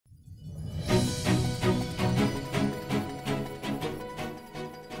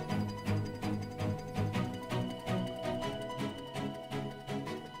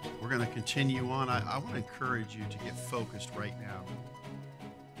going to continue on. I want to encourage you to get focused right now,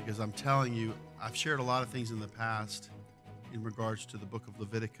 because I'm telling you, I've shared a lot of things in the past in regards to the book of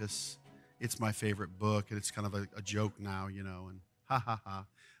Leviticus. It's my favorite book, and it's kind of a joke now, you know, and ha ha ha,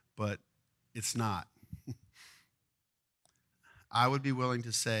 but it's not. I would be willing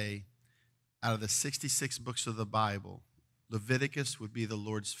to say, out of the 66 books of the Bible, Leviticus would be the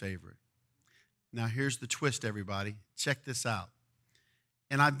Lord's favorite. Now, here's the twist, everybody. Check this out.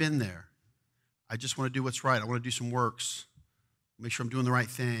 And I've been there. I just want to do what's right. I want to do some works, make sure I'm doing the right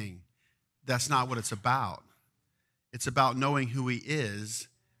thing. That's not what it's about. It's about knowing who He is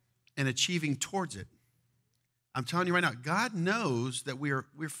and achieving towards it. I'm telling you right now, God knows that we're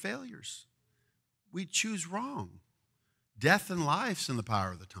failures. We choose wrong. Death and life's in the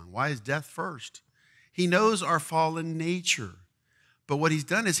power of the tongue. Why is death first? He knows our fallen nature. But what He's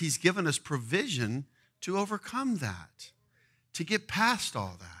done is He's given us provision to overcome that, to get past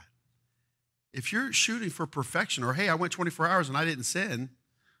all that. If you're shooting for perfection, or, hey, I went 24 hours and I didn't sin,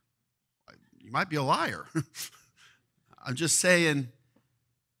 you might be a liar. I'm just saying,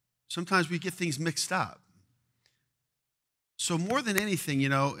 sometimes we get things mixed up. So more than anything, you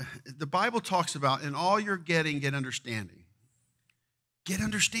know, the Bible talks about, in all you're getting, get understanding. Get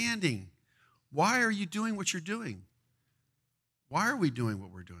understanding. Why are you doing what you're doing? Why are we doing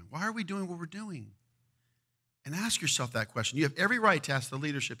what we're doing? Why are we doing what we're doing? And ask yourself that question. You have every right to ask the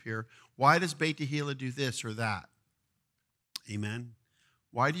leadership here, why does Beit Tehila do this or that? Amen.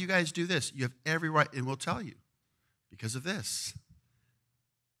 Why do you guys do this? You have every right, and we'll tell you, because of this.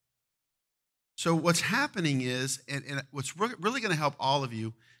 So what's happening is, and what's really going to help all of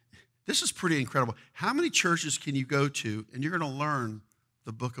you, this is pretty incredible. How many churches can you go to and you're going to learn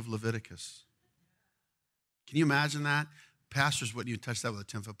the book of Leviticus? Can you imagine that? Pastors wouldn't even touch that with a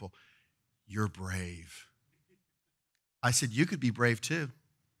 10-foot pole. You're brave. I said, you could be brave too,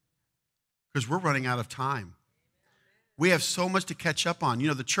 because we're running out of time. We have so much to catch up on. You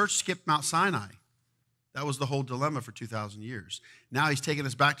know, the church skipped Mount Sinai. That was the whole dilemma for 2,000 years. Now He's taking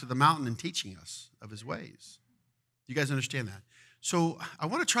us back to the mountain and teaching us of His ways. You guys understand that? So I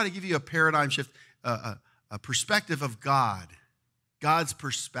want to try to give you a paradigm shift, a perspective of God, God's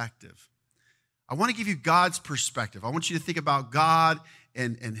perspective. I want to give you God's perspective. I want you to think about God,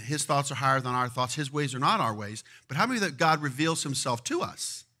 and His thoughts are higher than our thoughts. His ways are not our ways. But how many that God reveals Himself to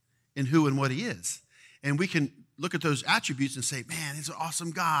us in who and what He is? And we can look at those attributes and say, man, He's an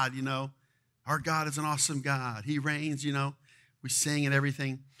awesome God, you know. Our God is an awesome God. He reigns, you know. We sing and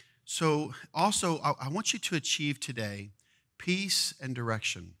everything. So also, I want you to achieve today peace and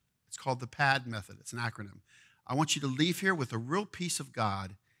direction. It's called the PAD method. It's an acronym. I want you to leave here with a real peace of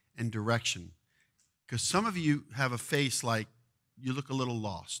God and direction. Because some of you have a face like you look a little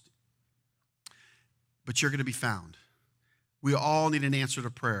lost. But you're going to be found. We all need an answer to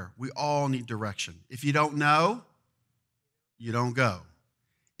prayer. We all need direction. If you don't know, you don't go.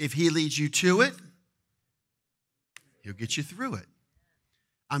 If He leads you to it, He'll get you through it.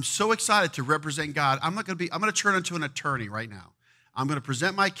 I'm so excited to represent God. I'm going to turn into an attorney right now. I'm going to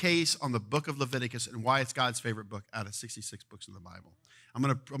present my case on the book of Leviticus and why it's God's favorite book out of 66 books in the Bible. I'm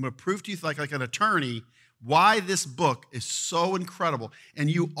going to prove to you like an attorney why this book is so incredible. And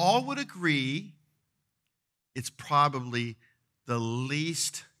you all would agree it's probably the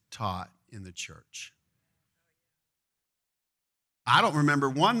least taught in the church. I don't remember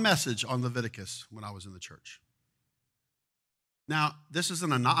one message on Leviticus when I was in the church. Now, this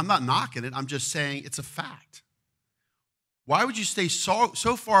isn't I'm not knocking it. I'm just saying it's a fact. Why would you stay so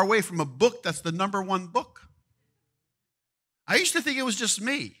far away from a book that's the number one book? I used to think it was just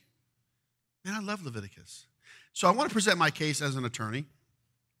me. Man, I love Leviticus. So I want to present my case as an attorney.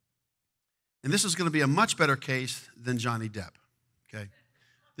 And this is going to be a much better case than Johnny Depp, okay?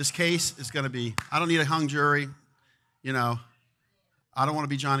 This case is going to be, I don't need a hung jury, you know. I don't want to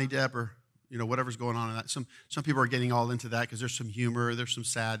be Johnny Depp or, you know, whatever's going on in that. Some people are getting all into that because there's some humor, there's some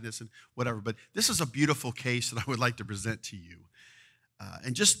sadness and whatever. But this is a beautiful case that I would like to present to you.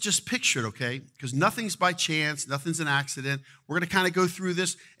 And just picture it, okay? Because nothing's by chance, nothing's an accident. We're going to kind of go through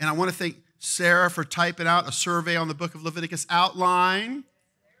this. And I want to thank Sarah for typing out a survey on the book of Leviticus outline.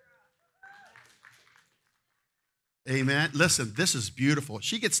 Amen. Listen, this is beautiful.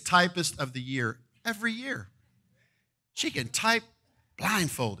 She gets typist of the year every year. She can type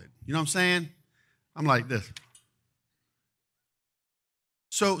blindfolded. You know what I'm saying? I'm like this.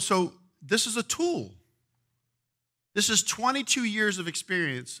 So this is a tool. This is 22 years of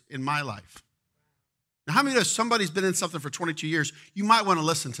experience in my life. Now, how many of somebody's been in something for 22 years, you might want to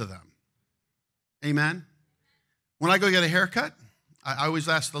listen to them. Amen? When I go get a haircut, I always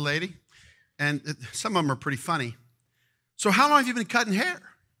ask the lady, and some of them are pretty funny. So how long have you been cutting hair?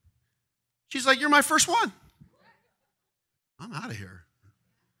 She's like, you're my first one. I'm out of here.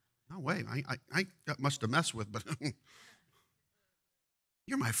 No way. I ain't got much to mess with, but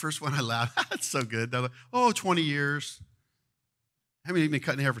you're my first one. I laugh. That's so good. They're like, oh, 20 years. Haven't even been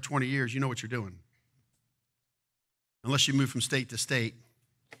cutting hair for 20 years. You know what you're doing. Unless you move from state to state,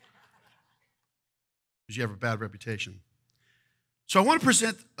 because you have a bad reputation. So I want to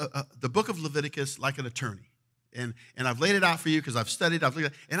present the book of Leviticus like an attorney. And I've laid it out for you because I've studied,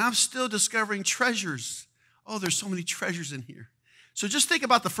 and I'm still discovering treasures. Oh, there's so many treasures in here. So just think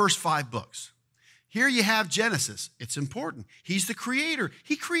about the first 5 books. Here you have Genesis. It's important. He's the creator.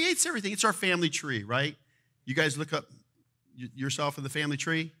 He creates everything. It's our family tree, right? You guys look up yourself in the family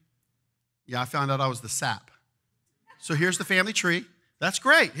tree? Yeah, I found out I was the sap. So here's the family tree. That's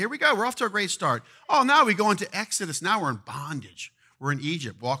great. Here we go. We're off to a great start. Oh, now we go into Exodus. Now we're in bondage. We're in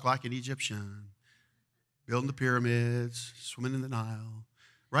Egypt. Walk like an Egyptian. Building the pyramids. Swimming in the Nile.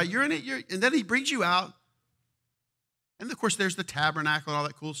 Right? You're in it. And then he brings you out. And, of course, there's the tabernacle and all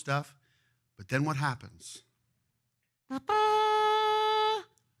that cool stuff. But then what happens?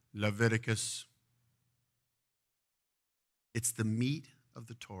 Leviticus. It's the meat of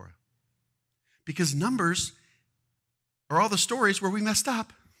the Torah. Because Numbers are all the stories where we messed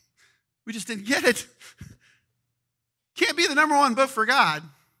up. We just didn't get it. Can't be the number 1 book for God.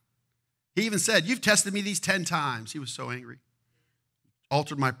 He even said, you've tested me these 10 times. He was so angry.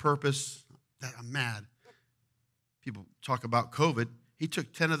 Altered my purpose. I'm mad. People talk about COVID. He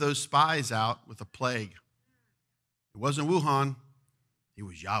took 10 of those spies out with a plague. It wasn't Wuhan. It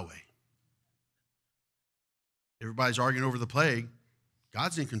was Yahweh. Everybody's arguing over the plague.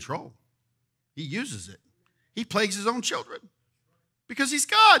 God's in control. He uses it. He plagues his own children because he's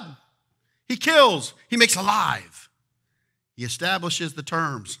God. He kills. He makes alive. He establishes the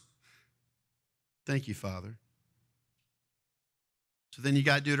terms. Thank you, Father. So then you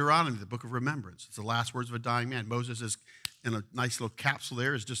got Deuteronomy, the book of remembrance. It's the last words of a dying man. Moses is in a nice little capsule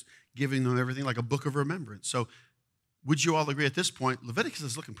there, is just giving them everything like a book of remembrance. So would you all agree at this point, Leviticus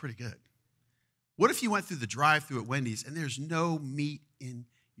is looking pretty good. What if you went through the drive-thru at Wendy's and there's no meat in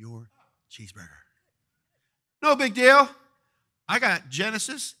your cheeseburger? No big deal. I got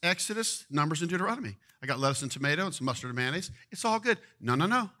Genesis, Exodus, Numbers, and Deuteronomy. I got lettuce and tomato and some mustard and mayonnaise. It's all good.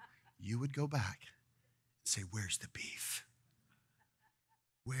 No. You would go back and say, where's the beef?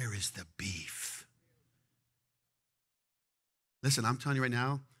 Where is the beef? Listen, I'm telling you right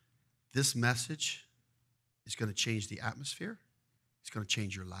now, this message is going to change the atmosphere. It's going to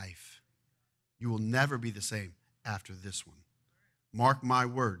change your life. You will never be the same after this one. Mark my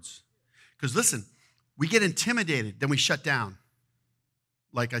words. Because listen, we get intimidated, then we shut down.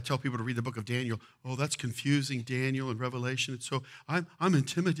 Like I tell people to read the book of Daniel. Oh, that's confusing, Daniel and Revelation. And so I'm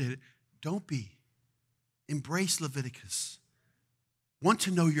intimidated. Don't be. Embrace Leviticus. Want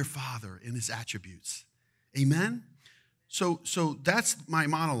to know your Father and his attributes. Amen? So that's my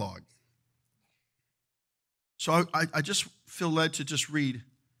monologue. So I just feel led to just read.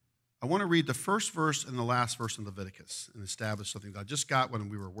 I want to read the first verse and the last verse in Leviticus and establish something that I just got when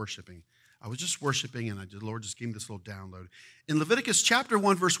we were worshiping. I was just worshiping, and the Lord just gave me this little download. In Leviticus chapter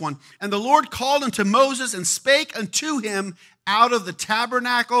 1, verse 1, and the Lord called unto Moses and spake unto him out of the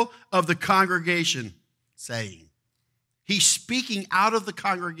tabernacle of the congregation, saying. He's speaking out of the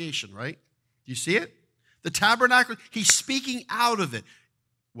congregation, right? Do you see it? The tabernacle, he's speaking out of it.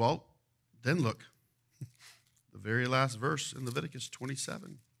 Well, then look. The very last verse in Leviticus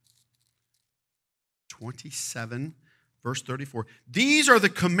 27. 27, verse 34. These are the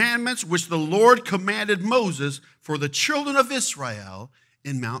commandments which the Lord commanded Moses for the children of Israel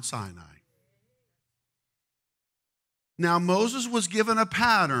in Mount Sinai. Now, Moses was given a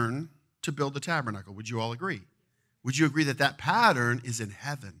pattern to build the tabernacle. Would you all agree? Would you agree that that pattern is in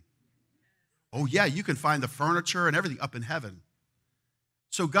heaven? Oh, yeah, you can find the furniture and everything up in heaven.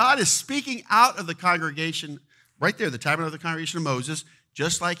 So God is speaking out of the congregation, right there, the tabernacle of the congregation of Moses,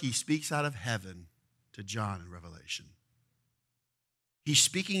 just like he speaks out of heaven to John in Revelation. He's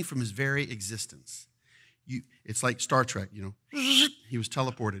speaking from his very existence. It's like Star Trek, He was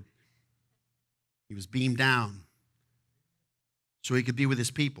teleported. He was beamed down so he could be with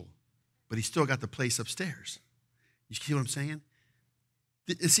his people, but he still got the place upstairs. You see what I'm saying?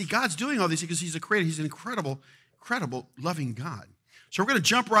 See, God's doing all these because he's a creator. He's an incredible, loving God. So we're going to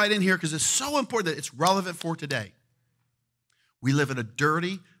jump right in here because it's so important that it's relevant for today. We live in a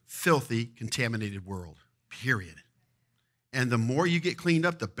dirty, filthy, contaminated world, period. And the more you get cleaned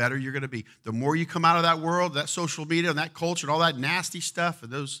up, the better you're going to be. The more you come out of that world, that social media and that culture and all that nasty stuff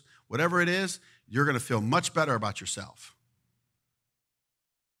and those, whatever it is, you're going to feel much better about yourself.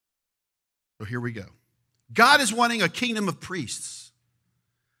 So here we go. God is wanting a kingdom of priests.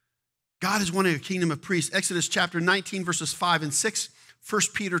 God is wanting a kingdom of priests. Exodus chapter 19, verses 5 and 6. 1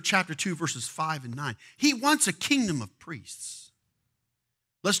 Peter chapter 2, verses 5 and 9. He wants a kingdom of priests.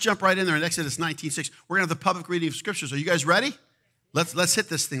 Let's jump right in there in Exodus 19:6. We're going to have the public reading of scriptures. Are you guys ready? Let's hit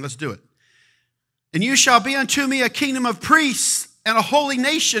this thing. Let's do it. And you shall be unto me a kingdom of priests and a holy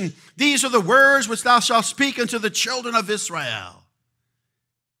nation. These are the words which thou shalt speak unto the children of Israel.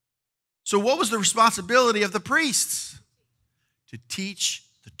 So what was the responsibility of the priests? To teach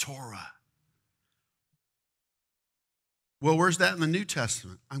the Torah. Well, where's that in the New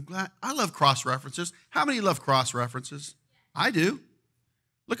Testament? I'm glad. I love cross references. How many love cross references? I do.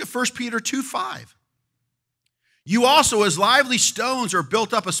 Look at 1 Peter 2:5. You also, as lively stones, are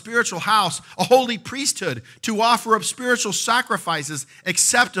built up a spiritual house, a holy priesthood, to offer up spiritual sacrifices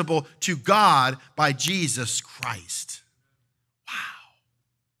acceptable to God by Jesus Christ. Wow.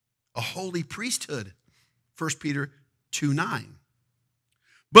 A holy priesthood. 1 Peter 2:9.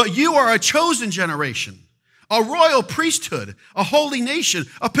 But you are a chosen generation, a royal priesthood, a holy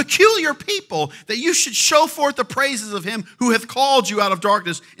nation, a peculiar people, that you should show forth the praises of him who hath called you out of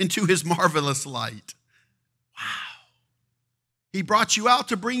darkness into his marvelous light. Wow. He brought you out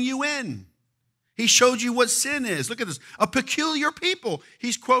to bring you in. He showed you what sin is. Look at this. A peculiar people.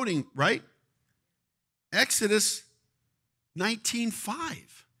 He's quoting, right? Exodus 19:5.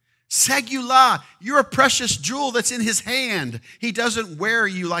 Segula, you're a precious jewel that's in his hand. He doesn't wear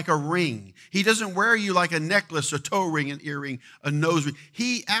you like a ring. He doesn't wear you like a necklace, a toe ring, an earring, a nose ring.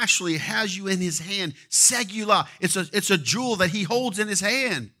 He actually has you in his hand. Segula, it's a jewel that he holds in his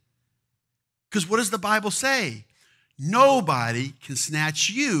hand. Because what does the Bible say? Nobody can snatch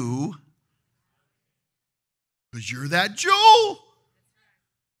you because you're that jewel.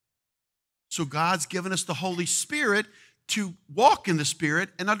 So God's given us the Holy Spirit to walk in the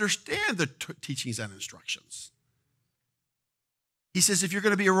Spirit and understand the teachings and instructions. He says if you're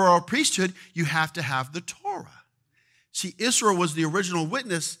going to be a royal priesthood, you have to have the Torah. See, Israel was the original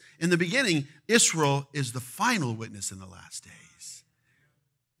witness in the beginning. Israel is the final witness in the last days.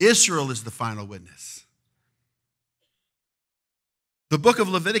 Israel is the final witness. The book of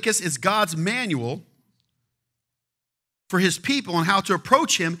Leviticus is God's manual for his people on how to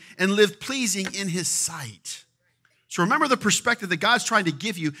approach him and live pleasing in his sight. So remember the perspective that God's trying to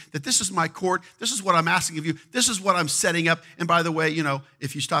give you, that this is my court, this is what I'm asking of you, this is what I'm setting up. And by the way,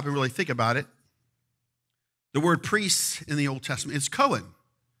 if you stop and really think about it, the word priests in the Old Testament is Cohen.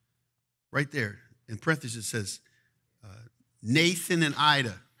 Right there. In parentheses it says Nathan and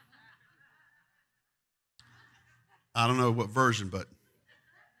Ida. I don't know what version, but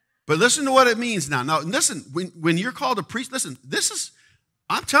listen to what it means now. Now, listen, when you're called a priest, listen,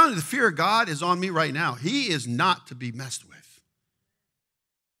 I'm telling you, the fear of God is on me right now. He is not to be messed with.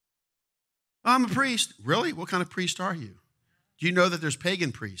 I'm a priest. Really? What kind of priest are you? Do you know that there's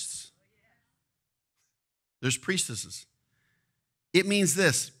pagan priests? There's priestesses. It means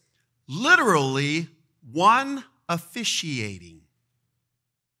this, literally one officiating.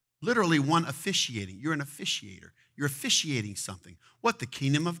 Literally one officiating. You're an officiator. You're officiating something. What? The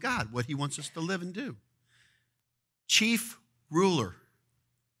kingdom of God, what he wants us to live and do. Chief ruler.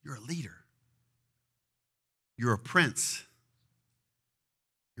 You're a leader. You're a prince.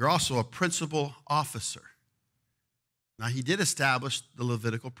 You're also a principal officer. Now, he did establish the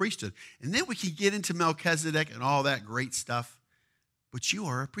Levitical priesthood. And then we can get into Melchizedek and all that great stuff. But you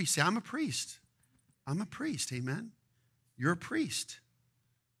are a priest. Say, I'm a priest. I'm a priest, amen? You're a priest.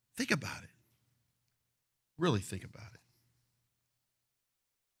 Think about it. Really think about it.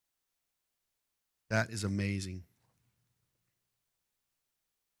 That is amazing.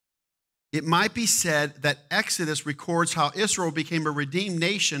 It might be said that Exodus records how Israel became a redeemed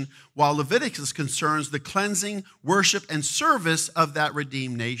nation, while Leviticus concerns the cleansing, worship, and service of that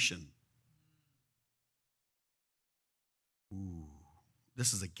redeemed nation. Ooh,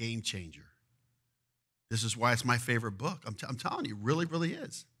 this is a game changer. This is why it's my favorite book. I'm telling you, it really, really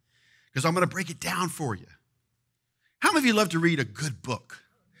is. Because I'm going to break it down for you. How many of you love to read a good book?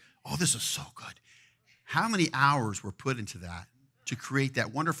 Oh, this is so good. How many hours were put into that to create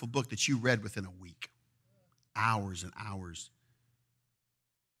that wonderful book that you read within a week? Hours and hours.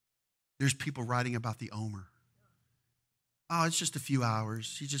 There's people writing about the Omer. Oh, it's just a few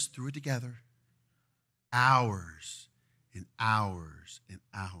hours. He just threw it together. Hours and hours and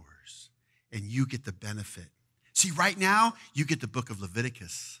hours. And you get the benefit. See, right now, you get the book of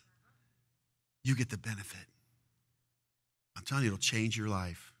Leviticus. You get the benefit. I'm telling you, it'll change your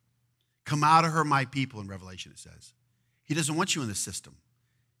life. Come out of her, my people, in Revelation, it says. He doesn't want you in the system.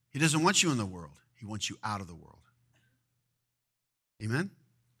 He doesn't want you in the world. He wants you out of the world. Amen?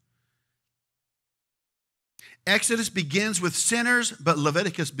 Exodus begins with sinners, but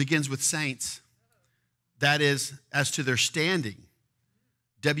Leviticus begins with saints. That is, as to their standing.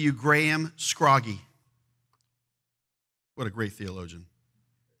 W. Graham Scroggie. What a great theologian.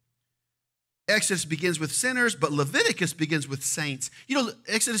 Exodus begins with sinners, but Leviticus begins with saints. You know,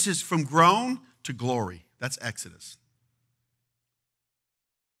 Exodus is from groan to glory. That's Exodus.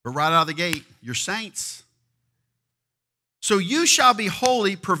 But right out of the gate, you're saints. So you shall be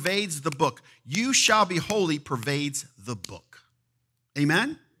holy pervades the book. You shall be holy pervades the book.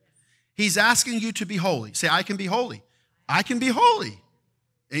 Amen? He's asking you to be holy. Say, I can be holy. I can be holy.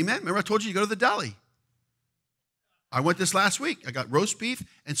 Amen? Remember I told you to go to the deli. I went this last week. I got roast beef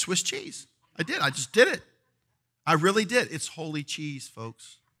and Swiss cheese. I did. I just did it. I really did. It's holy cheese,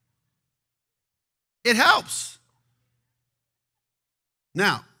 folks. It helps.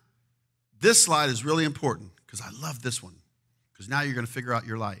 Now, this slide is really important because I love this one because now you're going to figure out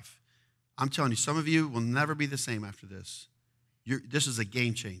your life. I'm telling you, some of you will never be the same after this. This is a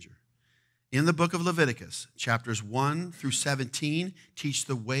game changer. In the book of Leviticus, chapters 1 through 17 teach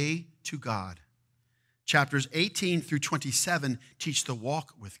the way to God. Chapters 18 through 27 teach the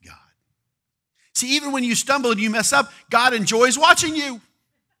walk with God. See, even when you stumble and you mess up, God enjoys watching you.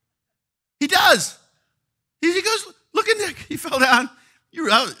 He does. He goes, look at Nick. He fell down.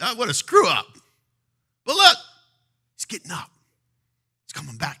 What a screw up. But look, he's getting up. He's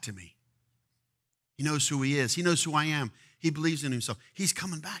coming back to me. He knows who he is. He knows who I am. He believes in himself. He's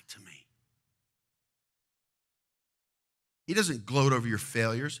coming back to me. He doesn't gloat over your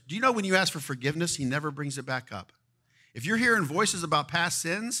failures. Do you know when you ask for forgiveness, he never brings it back up? If you're hearing voices about past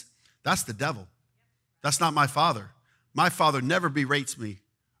sins, that's the devil. That's not my Father. My Father never berates me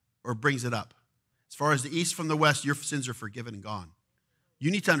or brings it up. As far as the east from the west, your sins are forgiven and gone.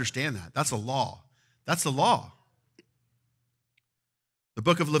 You need to understand that. That's a law. That's the law. The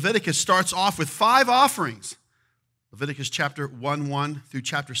book of Leviticus starts off with 5 offerings. Leviticus chapter 1 through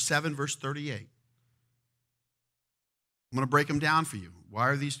chapter 7, verse 38. I'm going to break them down for you. Why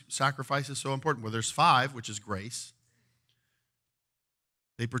are these sacrifices so important? Well, there's 5, which is grace.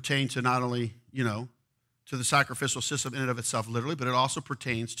 They pertain to not only, to the sacrificial system in and of itself, literally, but it also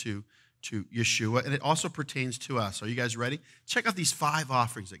pertains to Yeshua, and it also pertains to us. Are you guys ready? Check out these 5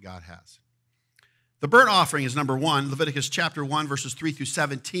 offerings that God has. The burnt offering is number 1, Leviticus chapter 1, verses 3 through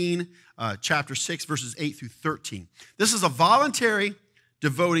 17, chapter 6, verses 8 through 13. This is a voluntary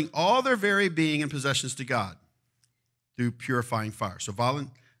devoting all their very being and possessions to God through purifying fire. So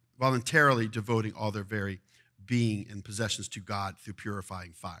voluntarily devoting all their very being and possessions to God through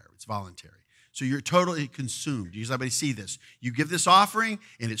purifying fire. It's voluntary. So you're totally consumed. Does everybody see this? You give this offering,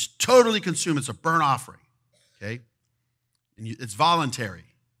 and it's totally consumed. It's a burnt offering, okay? And it's voluntary.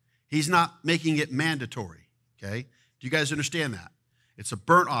 He's not making it mandatory, okay? Do you guys understand that? It's a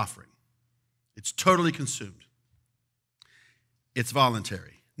burnt offering. It's totally consumed. It's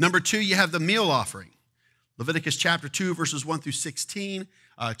voluntary. Number 2, you have the meal offering. Leviticus chapter 2, verses 1 through 16,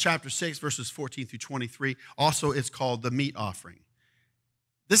 chapter 6, verses 14 through 23. Also, it's called the meat offering.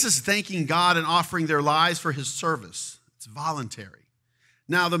 This is thanking God and offering their lives for his service. It's voluntary.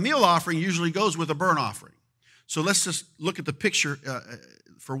 Now, the meal offering usually goes with a burnt offering. So let's just look at the picture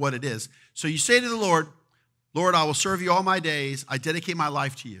for what it is. So you say to the Lord, Lord, I will serve you all my days. I dedicate my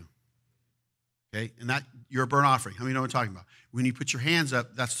life to you. Okay, and that you're a burnt offering. How many know what I'm talking about? When you put your hands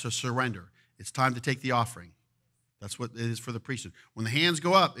up, that's to surrender. It's time to take the offering. That's what it is for the priesthood. When the hands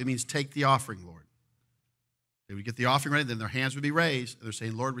go up, it means take the offering, Lord. They would get the offering ready, then their hands would be raised, and they're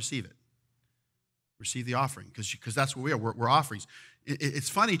saying, Lord, receive it. Receive the offering, because that's what we are. We're offerings. It's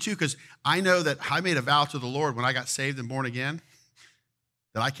funny, too, because I know that I made a vow to the Lord when I got saved and born again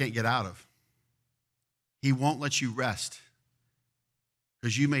that I can't get out of. He won't let you rest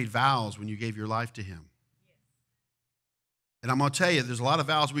because you made vows when you gave your life to him. And I'm going to tell you, there's a lot of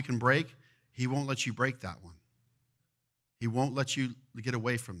vows we can break. He won't let you break that one. He won't let you get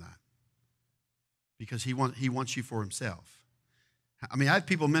away from that because he wants you for himself. I mean, I had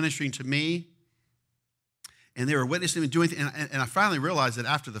people ministering to me, and they were witnessing and doing things, and I finally realized that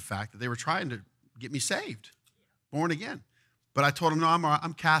after the fact that they were trying to get me saved, born again. But I told them, no,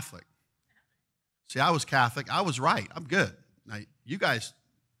 I'm Catholic. See, I was Catholic. I was right. I'm good. Now, you guys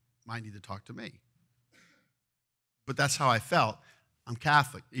might need to talk to me. But that's how I felt. I'm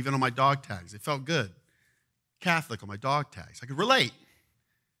Catholic, even on my dog tags. It felt good. Catholic on my dog tags. I could relate.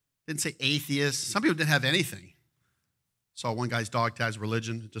 Didn't say atheist. Some people didn't have anything. Saw one guy's dog tags,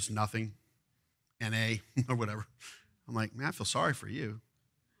 religion, just nothing. NA or whatever. I'm like, man, I feel sorry for you.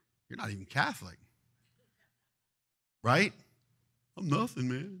 You're not even Catholic. Right? I'm nothing,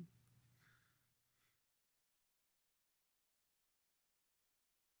 man.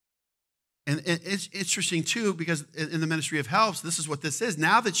 And it's interesting, too, because in the ministry of helps, this is what this is.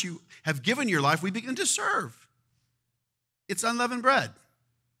 Now that you have given your life, we begin to serve. It's unleavened bread.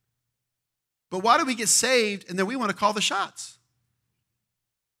 But why do we get saved and then we want to call the shots?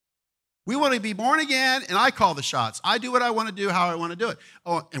 We want to be born again, and I call the shots. I do what I want to do, how I want to do it.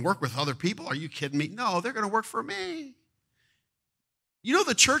 Oh, and work with other people? Are you kidding me? No, they're going to work for me. You know,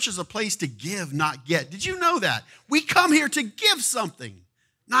 the church is a place to give, not get. Did you know that? We come here to give something,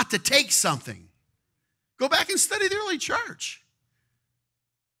 not to take something. Go back and study the early church.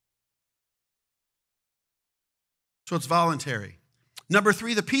 So it's voluntary. Number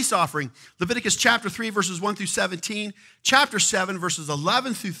 3, the peace offering. Leviticus chapter 3, verses 1 through 17. Chapter 7, verses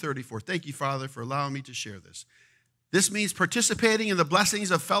 11 through 34. Thank you, Father, for allowing me to share this. This means participating in the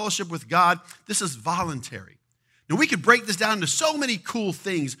blessings of fellowship with God. This is voluntary. Now, we could break this down into so many cool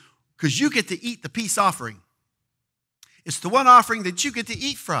things because you get to eat the peace offering. It's the one offering that you get to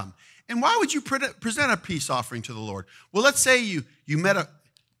eat from. And why would you present a peace offering to the Lord? Well, let's say you made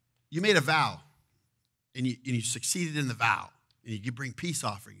a vow and you succeeded in the vow. And you bring peace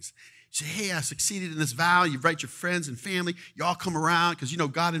offerings. You say, hey, I succeeded in this vow. You invite your friends and family. You all come around because, you know,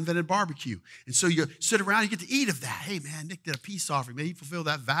 God invented barbecue. And so you sit around, you get to eat of that. Hey, man, Nick did a peace offering. Man, he fulfilled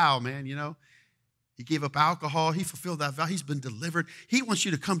that vow, man, you know. He gave up alcohol. He fulfilled that vow. He's been delivered. He wants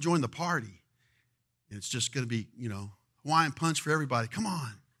you to come join the party. And it's just going to be, you know, Hawaiian punch for everybody. Come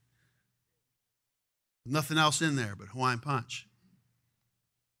on. Nothing else in there but Hawaiian punch.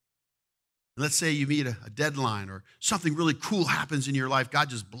 Let's say you meet a deadline or something really cool happens in your life. God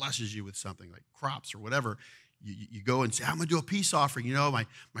just blesses you with something like crops or whatever. You go and say, I'm going to do a peace offering. You know,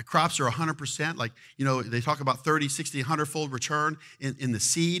 my crops are 100%. Like, you know, they talk about 30, 60, 100-fold return in the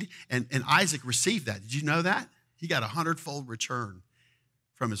seed. And Isaac received that. Did you know that? He got a 100-fold return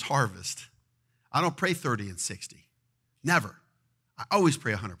from his harvest. I don't pray 30 and 60. Never. I always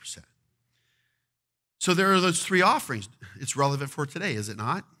pray 100%. So there are those 3 offerings. It's relevant for today, is it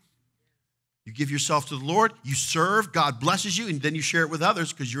not? You give yourself to the Lord, you serve, God blesses you, and then you share it with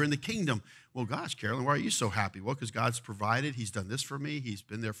others because you're in the kingdom. Well, gosh, Carolyn, why are you so happy? Well, because God's provided. He's done this for me. He's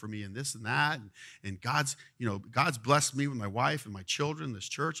been there for me in this and that. And God's blessed me with my wife and my children, this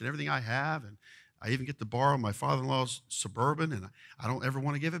church, and everything I have. And I even get to borrow my father-in-law's Suburban, and I don't ever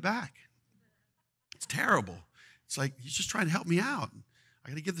want to give it back. It's terrible. It's like he's just trying to help me out. I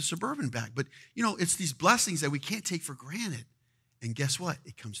got to give the Suburban back. But, you know, it's these blessings that we can't take for granted. And guess what?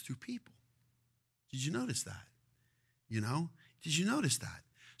 It comes through people. Did you notice that? You know, did you notice that?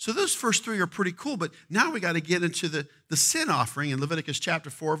 So those first 3 are pretty cool, but now we got to get into the sin offering in Leviticus chapter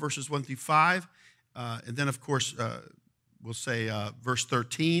 4, verses 1 through 5. And then, of course, we'll say verse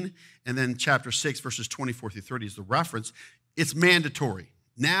 13. And then chapter 6, verses 24 through 30 is the reference. It's mandatory.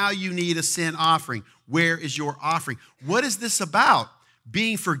 Now you need a sin offering. Where is your offering? What is this about?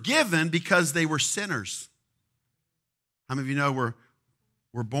 Being forgiven because they were sinners. How many of you know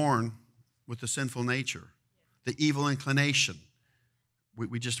we're born with the sinful nature, the evil inclination?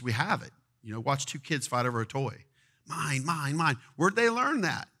 We have it. You know, watch 2 kids fight over a toy. Mine, mine, mine. Where'd they learn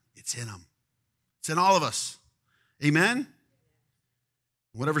that? It's in them. It's in all of us. Amen?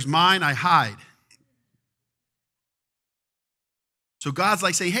 Whatever's mine, I hide. So God's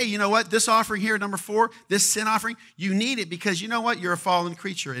like saying, hey, you know what? This offering here, number 4, this sin offering, you need it because you know what? You're a fallen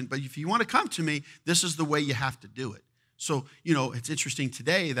creature. But if you want to come to me, this is the way you have to do it. So, you know, it's interesting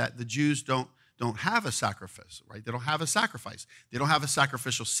today that the Jews don't have a sacrifice, right? They don't have a sacrifice. They don't have a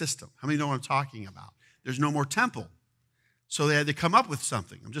sacrificial system. How many know what I'm talking about? There's no more temple. So they had to come up with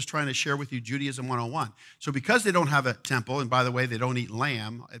something. I'm just trying to share with you Judaism 101. So because they don't have a temple, and by the way, they don't eat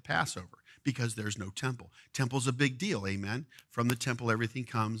lamb at Passover because there's no temple. Temple's a big deal, amen? From the temple, everything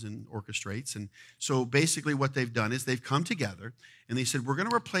comes and orchestrates. And so basically what they've done is they've come together and they said, we're going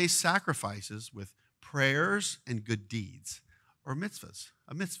to replace sacrifices with prayers and good deeds, or mitzvahs,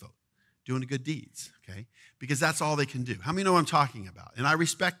 a mitzvah, doing the good deeds, okay? Because that's all they can do. How many know what I'm talking about? And I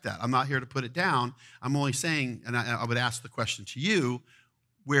respect that. I'm not here to put it down. I'm only saying, and I would ask the question to you,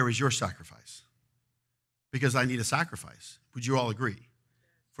 where is your sacrifice? Because I need a sacrifice. Would you all agree?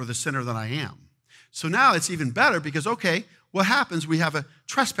 For the sinner that I am. So now it's even better because, okay, what happens? We have a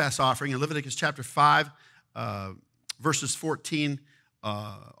trespass offering in Leviticus chapter 5, verses 14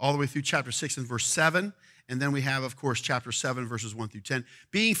 all the way through chapter 6 and verse 7. And then we have, of course, chapter 7, verses 1 through 10.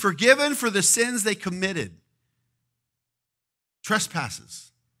 Being forgiven for the sins they committed.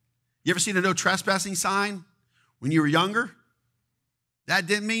 Trespasses. You ever seen a no trespassing sign when you were younger? That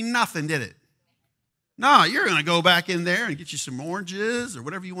didn't mean nothing, did it? No, you're going to go back in there and get you some oranges or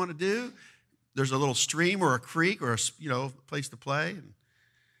whatever you want to do. There's a little stream or a creek or a place to play. And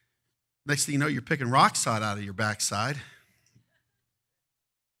next thing you know, you're picking rock salt out of your backside.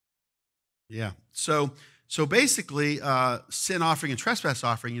 Yeah. So basically, sin offering and trespass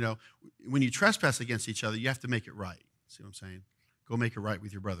offering, when you trespass against each other, you have to make it right. See what I'm saying? Go make it right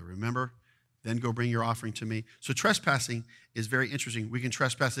with your brother. Remember? Then go bring your offering to me. So trespassing is very interesting. We can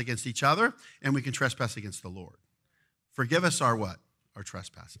trespass against each other, and we can trespass against the Lord. Forgive us our what? Our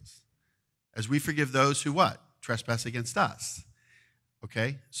trespasses. As we forgive those who what? Trespass against us.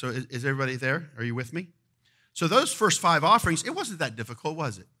 Okay? So is everybody there? Are you with me? So those first 5 offerings, it wasn't that difficult,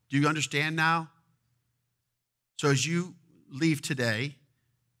 was it? Do you understand now? So as you leave today,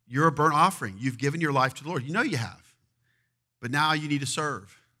 you're a burnt offering. You've given your life to the Lord. You know you have. But now you need to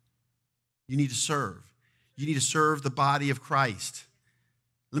serve. You need to serve. You need to serve the body of Christ.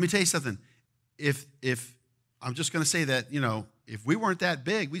 Let me tell you something. If I'm just going to say that, if we weren't that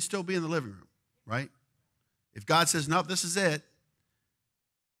big, we'd still be in the living room, right? If God says, nope, this is it,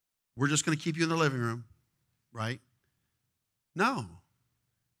 we're just going to keep you in the living room, right? No.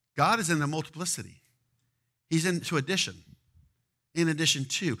 God is in the multiplicity. He's into addition. In addition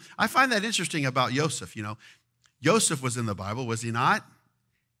to. I find that interesting about Joseph, Joseph was in the Bible, was he not?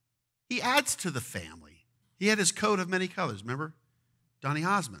 He adds to the family. He had his coat of many colors, remember? Donny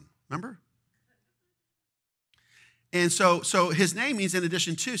Osmond, remember? And so his name means in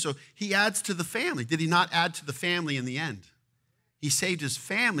addition to, so he adds to the family. Did he not add to the family in the end? He saved his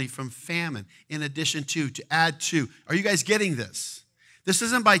family from famine in addition to add to. Are you guys getting this? This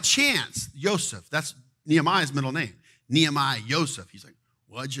isn't by chance, Joseph. That's Nehemiah's middle name. Nehemiah Joseph. He's like,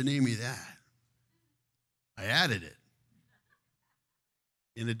 why'd you name me that? I added it.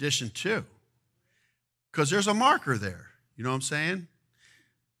 In addition to. Because there's a marker there. You know what I'm saying?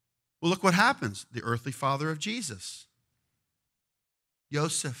 Well, look what happens. The earthly father of Jesus.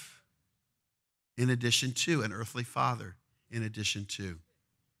 Joseph. In addition to an earthly father. In addition to.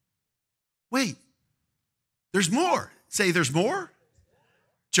 Wait. There's more. Say there's more.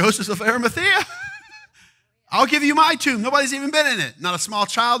 Joseph of Arimathea. I'll give you my tomb. Nobody's even been in it. Not a small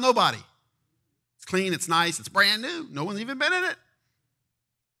child, nobody. It's clean, it's nice, it's brand new. No one's even been in it.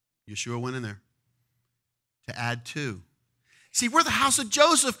 Yeshua went in there to add to. See, we're the house of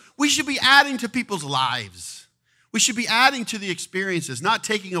Joseph. We should be adding to people's lives. We should be adding to the experiences, not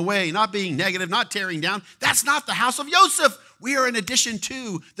taking away, not being negative, not tearing down. That's not the house of Joseph. We are in addition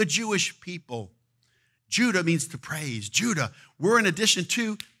to the Jewish people. Judah means to praise. Judah. We're in addition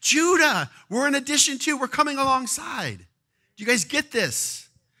to Judah. We're in addition to. We're coming alongside. Do you guys get this?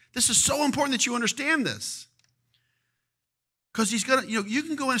 This is so important that you understand this. Because he's going to, you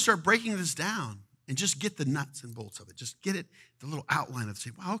can go in and start breaking this down and just get the nuts and bolts of it. Just get it, the little outline of it.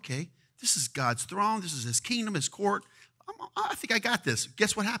 Say, wow, okay, this is God's throne. This is his kingdom, his court. I think I got this.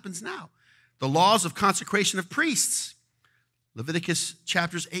 Guess what happens now? The laws of consecration of priests. Leviticus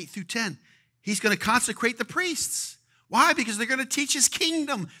chapters 8 through 10. He's going to consecrate the priests. Why? Because they're going to teach his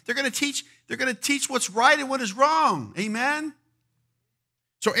kingdom. They're going to teach what's right and what is wrong. Amen?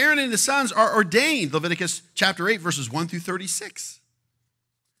 So Aaron and his sons are ordained. Leviticus chapter 8, verses 1 through 36.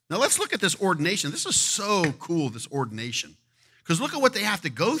 Now let's look at this ordination. This is so cool, this ordination. Because look at what they have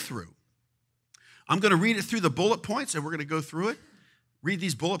to go through. I'm going to read it through the bullet points, and we're going to go through it. Read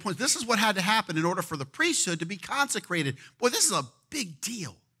these bullet points. This is what had to happen in order for the priesthood to be consecrated. Boy, this is a big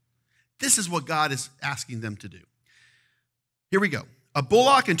deal. This is what God is asking them to do. Here we go. A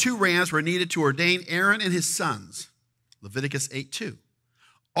bullock and 2 rams were needed to ordain Aaron and his sons. Leviticus 8:2.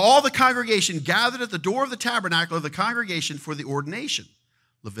 All the congregation gathered at the door of the tabernacle of the congregation for the ordination.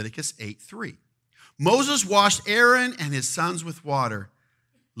 Leviticus 8:3. Moses washed Aaron and his sons with water.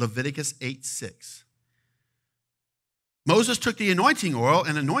 Leviticus 8:6. Moses took the anointing oil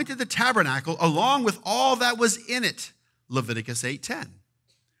and anointed the tabernacle along with all that was in it. Leviticus 8:10.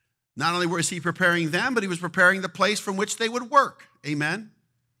 Not only was he preparing them, but he was preparing the place from which they would work. Amen.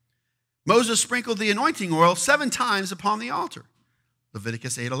 Moses sprinkled the anointing oil 7 times upon the altar.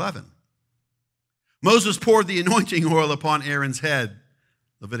 Leviticus 8:11. Moses poured the anointing oil upon Aaron's head.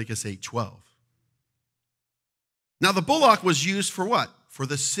 Leviticus 8:12. Now the bullock was used for what? For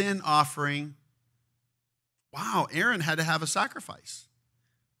the sin offering. Wow, Aaron had to have a sacrifice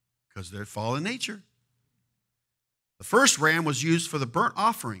because they're fallen nature. The first ram was used for the burnt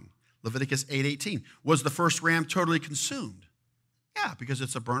offering. Leviticus 8:18. Was the first ram totally consumed? Yeah, because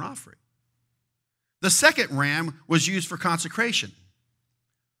it's a burnt offering. The second ram was used for consecration.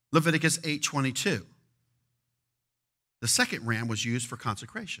 Leviticus 8:22. The second ram was used for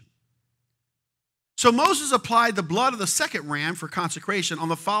consecration. So Moses applied the blood of the second ram for consecration on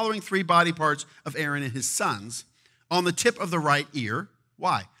the following 3 body parts of Aaron and his sons on the tip of the right ear.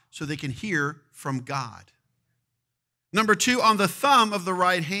 Why? So they can hear from God. Number 2, on the thumb of the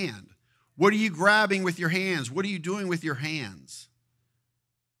right hand. What are you grabbing with your hands? What are you doing with your hands?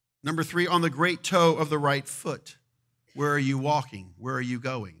 Number 3, on the great toe of the right foot. Where are you walking? Where are you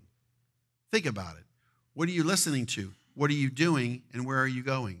going? Think about it. What are you listening to? What are you doing? And where are you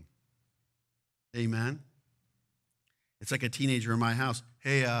going? Amen. It's like a teenager in my house.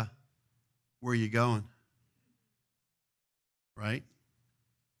 Hey, where are you going? Right?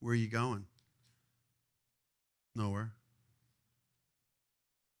 Where are you going? Nowhere.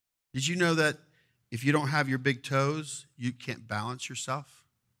 Did you know that if you don't have your big toes, you can't balance yourself?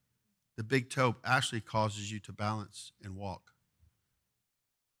 The big toe actually causes you to balance and walk.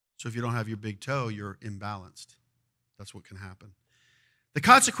 So if you don't have your big toe, you're imbalanced. That's what can happen. The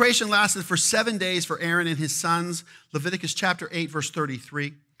consecration lasted for 7 days for Aaron and his sons. Leviticus chapter 8, verse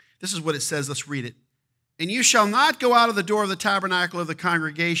 33. This is what it says. Let's read it. And you shall not go out of the door of the tabernacle of the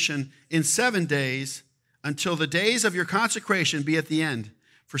congregation in 7 days until the days of your consecration be at the end.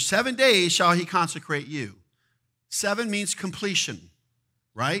 For 7 days shall he consecrate you. 7 means completion,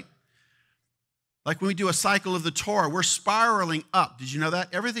 right? Like when we do a cycle of the Torah, we're spiraling up. Did you know that?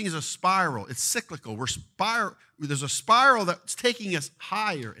 Everything is a spiral. It's cyclical. There's a spiral that's taking us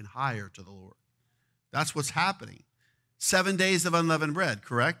higher and higher to the Lord. That's what's happening. 7 days of unleavened bread,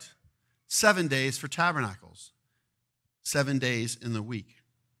 correct? 7 days for tabernacles. 7 days in the week.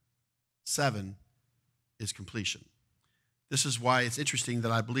 7 is completion. This is why it's interesting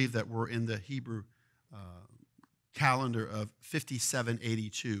that I believe that we're in the Hebrew calendar of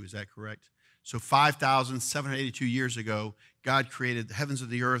 5782. Is that correct? So 5,782 years ago, God created the heavens and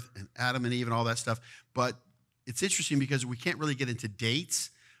the earth and Adam and Eve and all that stuff. But it's interesting because we can't really get into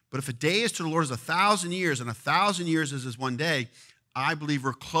dates. But if a day is to the Lord is 1,000 years and 1,000 years is 1 day, I believe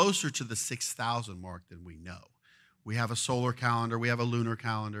we're closer to the 6,000 mark than we know. We have a solar calendar, we have a lunar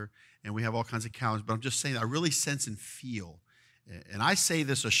calendar, and we have all kinds of calendars. But I'm just saying, I really sense and feel, and I say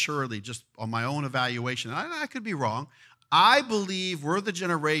this assuredly just on my own evaluation, and I could be wrong. I believe we're the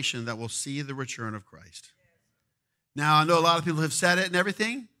generation that will see the return of Christ. Now, I know a lot of people have said it and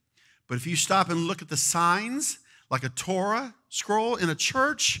everything, but if you stop and look at the signs, like a Torah scroll in a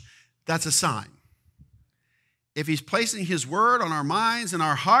church, that's a sign. If he's placing his word on our minds and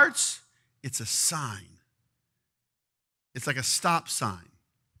our hearts, it's a sign. It's like a stop sign,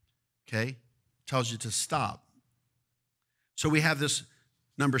 okay? Tells you to stop. So we have this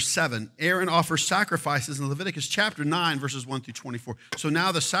number 7. Aaron offers sacrifices in Leviticus chapter 9, verses 1 through 24. So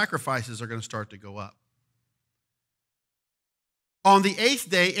now the sacrifices are going to start to go up. On the 8th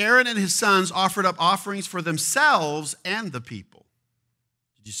day, Aaron and his sons offered up offerings for themselves and the people.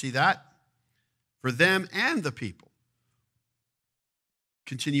 Did you see that? For them and the people.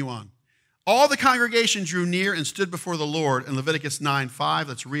 Continue on. All the congregation drew near and stood before the Lord in Leviticus 9:5.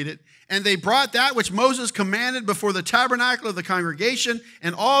 Let's read it. And they brought that which Moses commanded before the tabernacle of the congregation,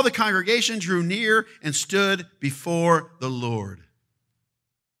 and all the congregation drew near and stood before the Lord.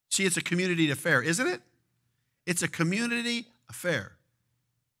 See, it's a community affair, isn't it? It's a community affair.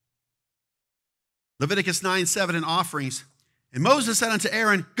 Leviticus 9:7 in offerings. And Moses said unto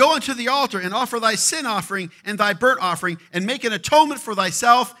Aaron, go unto the altar and offer thy sin offering and thy burnt offering, and make an atonement for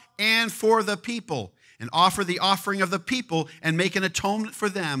thyself and for the people, and offer the offering of the people and make an atonement for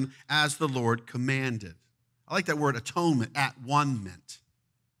them as the Lord commanded. I like that word atonement, at one meant.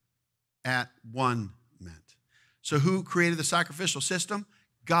 At one meant. So who created the sacrificial system?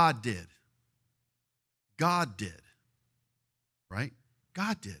 God did. God did. Right?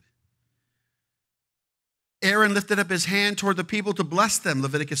 God did. Aaron lifted up his hand toward the people to bless them,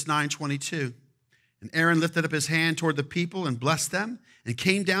 Leviticus 9:22. And Aaron lifted up his hand toward the people and blessed them, and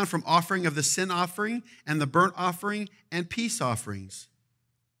came down from offering of the sin offering and the burnt offering and peace offerings.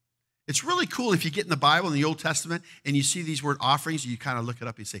 It's really cool if you get in the Bible, in the Old Testament, and you see these word offerings, you kind of look it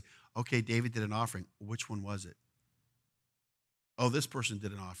up and you say, okay, David did an offering. Which one was it? Oh, this person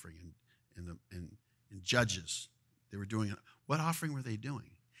did an offering in Judges. They were doing it. What offering were they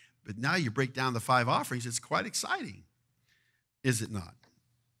doing? But now you break down the 5 offerings, it's quite exciting. Is it not?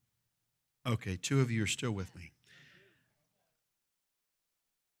 Okay, 2 of you are still with me.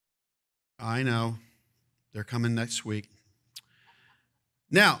 I know. They're coming next week.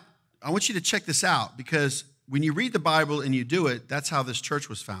 Now, I want you to check this out, because when you read the Bible and you do it, that's how this church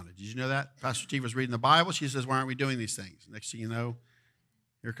was founded. Did you know that? Pastor Steve was reading the Bible. She says, why aren't we doing these things? Next thing you know,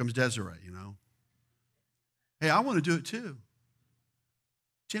 here comes Desiree, Hey, I want to do it too.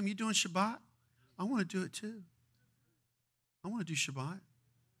 Jim, you doing Shabbat? I want to do it too. I want to do Shabbat,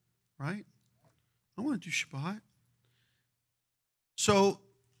 right? I want to do Shabbat. So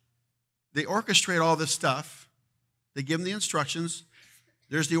they orchestrate all this stuff. They give them the instructions.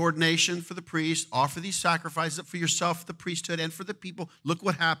 There's the ordination for the priest. Offer these sacrifices for yourself, the priesthood, and for the people. Look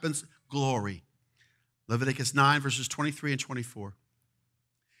what happens. Glory. Leviticus 9, verses 23 and 24.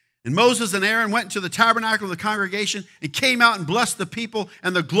 And Moses and Aaron went into the tabernacle of the congregation and came out and blessed the people,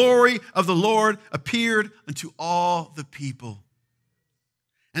 and the glory of the Lord appeared unto all the people.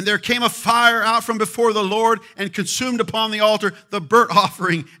 And there came a fire out from before the Lord and consumed upon the altar the burnt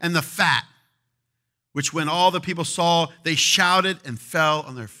offering and the fat, which when all the people saw, they shouted and fell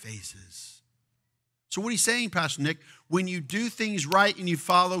on their faces. So what are you saying, Pastor Nick? When you do things right and you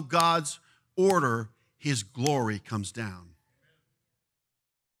follow God's order, his glory comes down.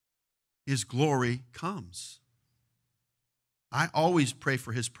 His glory comes. I always pray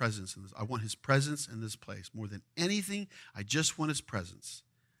for his presence in this. I want his presence in this place. More than anything, I just want his presence.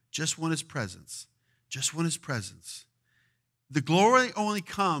 Just want his presence. Just want his presence. The glory only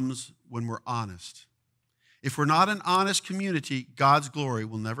comes when we're honest. If we're not an honest community, God's glory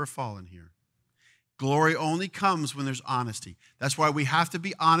will never fall in here. Glory only comes when there's honesty. That's why we have to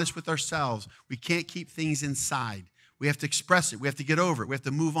be honest with ourselves. We can't keep things inside. We have to express it. We have to get over it. We have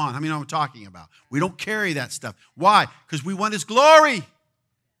to move on. How many know what I'm talking about? We don't carry that stuff. Why? Because we want his glory.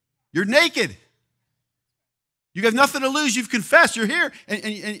 You're naked. You have nothing to lose. You've confessed. You're here.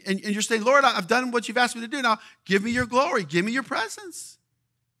 And you're saying, Lord, I've done what you've asked me to do. Now, give me your glory. Give me your presence.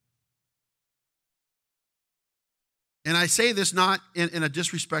 And I say this not in a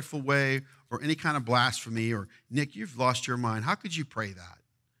disrespectful way or any kind of blasphemy or, Nick, you've lost your mind. How could you pray that?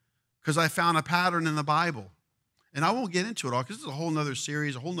 Because I found a pattern in the Bible. And I won't get into it all because this is a whole nother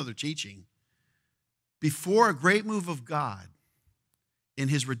series, a whole nother teaching. Before a great move of God in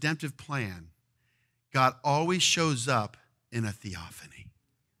his redemptive plan, God always shows up in a theophany.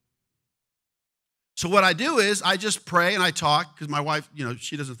 So what I do is I just pray and I talk because my wife,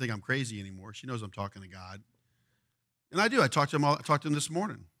 she doesn't think I'm crazy anymore. She knows I'm talking to God. And I do. I talk to him this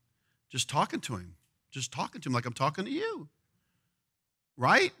morning. Just talking to him. Just talking to him like I'm talking to you.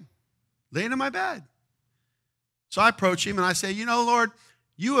 Right? Laying in my bed. So I approach him and I say, Lord,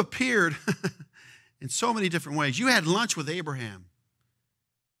 you appeared in so many different ways. You had lunch with Abraham.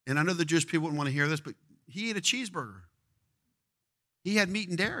 And I know the Jewish people wouldn't want to hear this, but he ate a cheeseburger. He had meat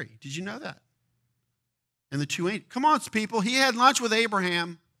and dairy. Did you know that? And the two ate. Come on, people. He had lunch with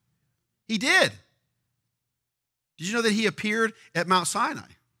Abraham. He did. Did you know that he appeared at Mount Sinai?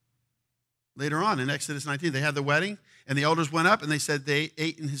 Later on in Exodus 19, they had the wedding, and the elders went up, and they said they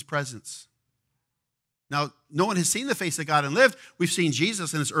ate in his presence. Now, no one has seen the face of God and lived. We've seen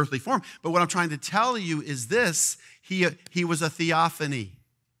Jesus in his earthly form. But what I'm trying to tell you is this. He was a theophany.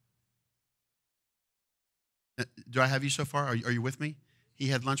 Do I have you so far? Are you with me? He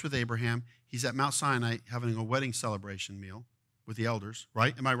had lunch with Abraham. He's at Mount Sinai having a wedding celebration meal with the elders,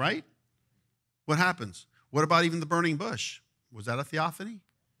 right? Am I right? What happens? What about even the burning bush? Was that a theophany?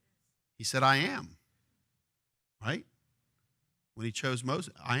 He said, I am. Right? When he chose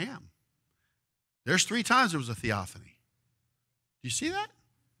Moses, I am. There's 3 times there was a theophany. Do you see that?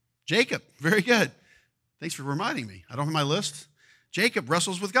 Jacob, very good. Thanks for reminding me. I don't have my list. Jacob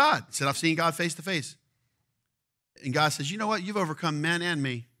wrestles with God. He said, I've seen God face to face. And God says, you know what? You've overcome men and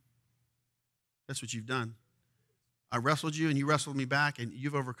me. That's what you've done. I wrestled you and you wrestled me back, and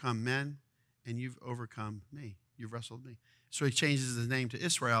you've overcome men and you've overcome me. You've wrestled me. So he changes his name to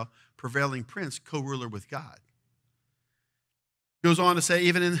Israel, prevailing prince, co-ruler with God. Goes on to say,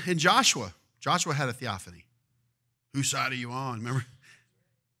 even in Joshua, Joshua had a theophany. Whose side are you on? Remember?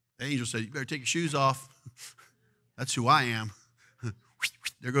 The angel said, you better take your shoes off. That's who I am.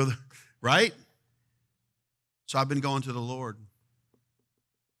 There go the, right? So I've been going to the Lord.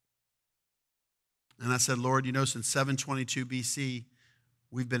 And I said, Lord, since 722 BC,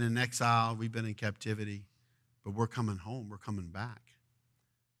 we've been in exile, we've been in captivity, but we're coming home, we're coming back.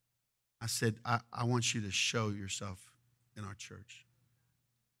 I said, I want you to show yourself in our church.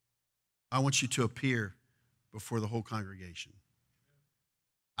 I want you to appear before the whole congregation.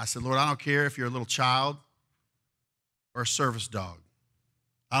 I said, Lord, I don't care if you're a little child or a service dog.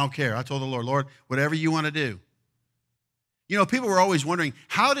 I don't care. I told the Lord, Lord, whatever you want to do. People were always wondering,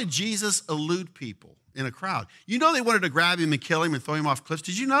 how did Jesus elude people in a crowd? They wanted to grab him and kill him and throw him off cliffs.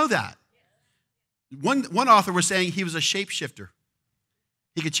 Did you know that? One author was saying he was a shapeshifter.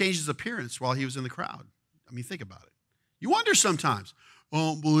 He could change his appearance while he was in the crowd. I mean, think about it. You wonder sometimes, I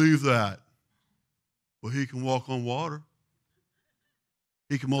don't believe that. Well, he can walk on water.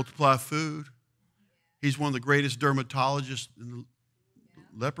 He can multiply food. He's one of the greatest dermatologists in the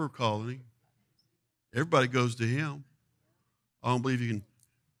leper colony. Everybody goes to him. I don't believe he can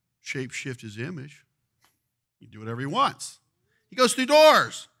shape-shift his image. He can do whatever he wants. He goes through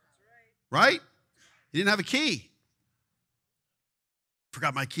doors, right? He didn't have a key.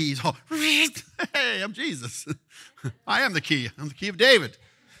 Forgot my keys. Oh, hey, I'm Jesus. I am the key. I'm the key of David.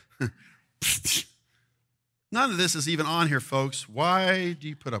 None of this is even on here, folks. Why do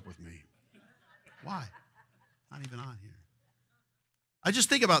you put up with me? Why? Not even on here. I just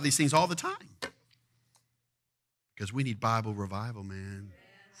think about these things all the time. Because we need Bible revival, man.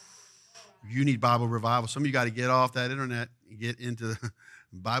 You need Bible revival. Some of you got to get off that internet and get into the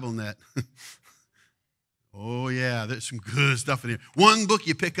Bible net. Oh, yeah, there's some good stuff in here. One book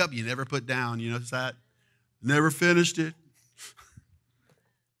you pick up, you never put down. You notice that? Never finished it.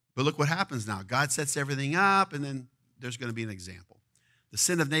 But look what happens now. God sets everything up, and then there's going to be an example. The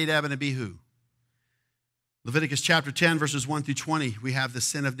sin of Nadab and Abihu. Leviticus chapter 10, verses 1 through 20, we have the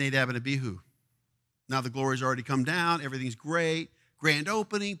sin of Nadab and Abihu. Now the glory's already come down. Everything's great. Grand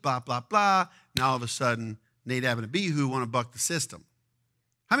opening, blah, blah, blah. Now all of a sudden, Nadab and Abihu want to buck the system.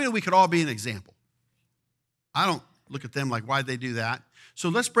 How many of we could all be an example? I don't look at them like, why'd they do that? So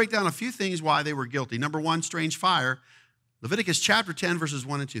let's break down a few things why they were guilty. Number one, strange fire. Leviticus chapter 10, verses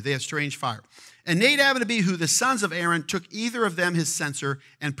 1 and 2. They have strange fire. And Nadab and Abihu, the sons of Aaron, took either of them his censer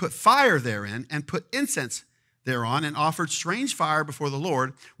and put fire therein and put incense thereon and offered strange fire before the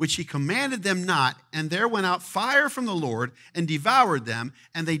Lord, which he commanded them not. And there went out fire from the Lord and devoured them,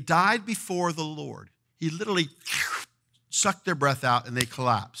 and they died before the Lord. He literally sucked their breath out and they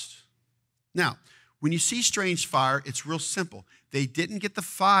collapsed. Now, when you see strange fire, it's real simple. They didn't get the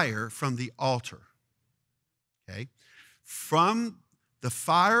fire from the altar. Okay? From the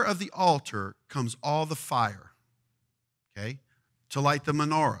fire of the altar comes all the fire. Okay? To light the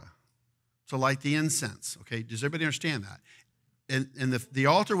menorah, to light the incense. Okay? Does everybody understand that? And the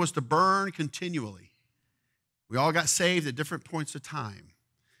altar was to burn continually. We all got saved at different points of time.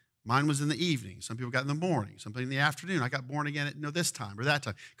 Mine was in the evening. Some people got in the morning. Some people in the afternoon. I got born again at this time or that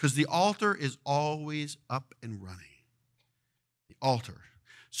time. Because the altar is always up and running. The altar.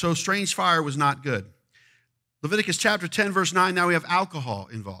 So strange fire was not good. Leviticus chapter 10, verse 9, now we have alcohol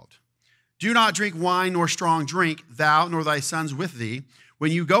involved. Do not drink wine nor strong drink, thou nor thy sons with thee,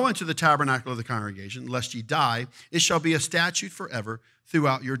 when you go into the tabernacle of the congregation, lest ye die. It shall be a statute forever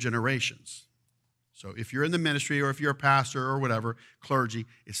throughout your generations. So if you're in the ministry or if you're a pastor or whatever, clergy,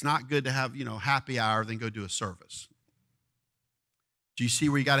 it's not good to have, happy hour, then go do a service. Do you see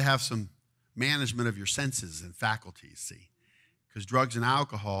where you got to have some management of your senses and faculties, see? Because drugs and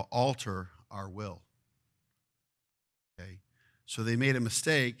alcohol alter our will. Okay? So they made a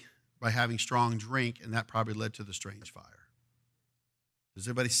mistake by having strong drink, and that probably led to the strange fire. Does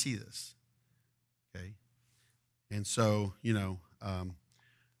everybody see this? Okay? And so,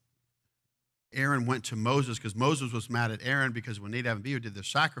 Aaron went to Moses because Moses was mad at Aaron because when Nadab and Abihu did their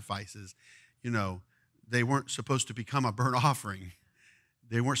sacrifices, they weren't supposed to become a burnt offering.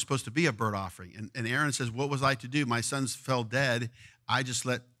 They weren't supposed to be a burnt offering. And Aaron says, what was I to do? My sons fell dead. I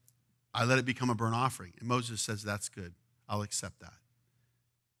let it become a burnt offering. And Moses says, that's good. I'll accept that.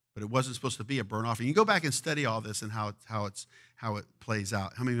 But it wasn't supposed to be a burnt offering. You go back and study all this and how it plays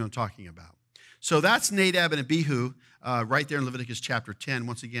out. How many of you know what I'm talking about? So that's Nadab and Abihu right there in Leviticus chapter 10.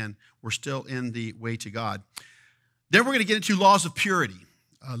 Once again, we're still in the way to God. Then we're going to get into laws of purity.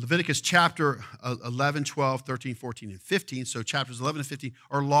 Leviticus chapter 11, 12, 13, 14, and 15. So chapters 11 and 15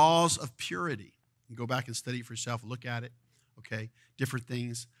 are laws of purity. You can go back and study it for yourself, look at it, okay? Different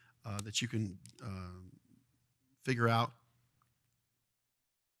things that you can figure out,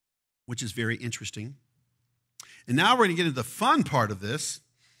 which is very interesting. And now we're going to get into the fun part of this.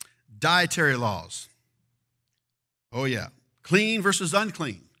 Dietary laws. Oh, yeah. Clean versus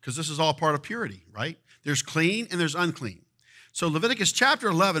unclean, because this is all part of purity, right? There's clean and there's unclean. So Leviticus chapter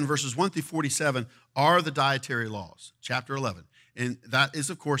 11, verses 1 through 47 are the dietary laws. Chapter 11. And that is,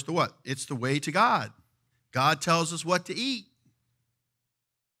 of course, the what? It's the way to God. God tells us what to eat.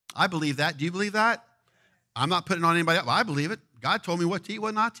 I believe that. Do you believe that? I'm not putting it on anybody else. I believe it. God told me what to eat,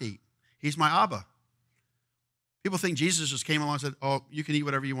 what not to eat. He's my Abba. People think Jesus just came along and said, oh, you can eat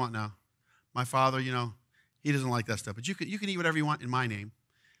whatever you want now. My Father, he doesn't like that stuff. But you can eat whatever you want in my name.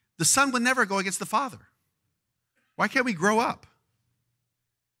 The Son would never go against the Father. Why can't we grow up?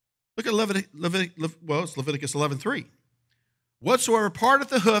 Look at it's Leviticus 11:3. Whatsoever parteth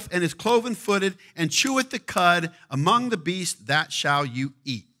the hoof and is cloven-footed and cheweth the cud among the beasts, that shall you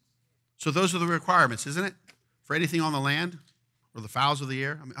eat. So those are the requirements, isn't it? For anything on the land or the fowls of the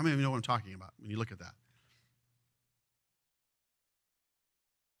air. How many of you know what I'm talking about when you look at that?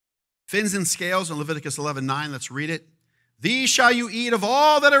 Fins and scales in Leviticus 11:9. Let's read it. These shall you eat of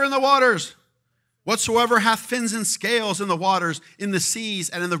all that are in the waters. Whatsoever hath fins and scales in the waters, in the seas,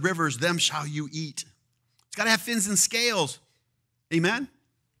 and in the rivers, them shall you eat. It's got to have fins and scales. Amen?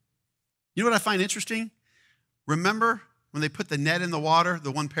 You know what I find interesting? Remember when they put the net in the water,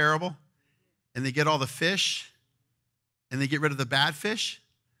 the one parable, and they get all the fish, and they get rid of the bad fish?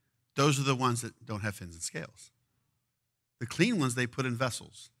 those are the ones that don't have fins and scales. The clean ones they put in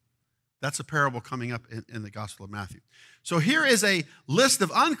vessels. That's a parable coming up in the Gospel of Matthew. So here is a list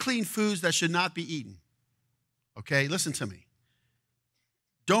of unclean foods that should not be eaten. Okay, listen to me.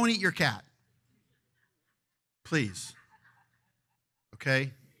 Don't eat your cat. Please. Okay?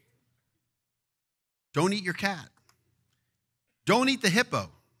 Don't eat your cat. Don't eat the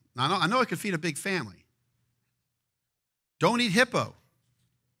hippo. Now, I know it could feed a big family. Don't eat hippo.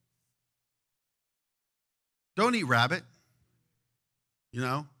 Don't eat rabbit. You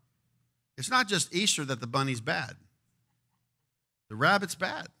know, it's not just Easter that the bunny's bad. The rabbit's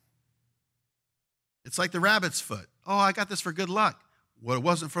bad. It's like the rabbit's foot. Oh, I got this for good luck. Well, it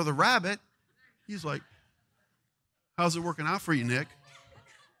wasn't for the rabbit. He's like, how's it working out for you, Nick?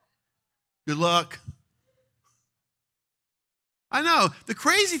 Good luck. I know, the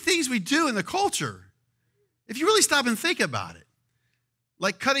crazy things we do in the culture, if you really stop and think about it,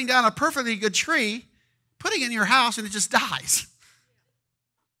 like cutting down a perfectly good tree, putting it in your house, and it just dies.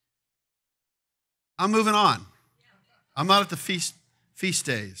 I'm moving on. I'm not at the feast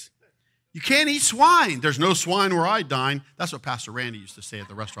days. You can't eat swine. There's no swine where I dine. That's what Pastor Randy used to say at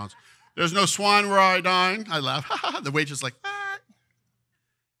the restaurants. There's no swine where I dine. I laugh. The waitress is like, ah.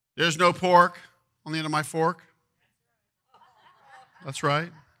 There's no pork on the end of my fork. That's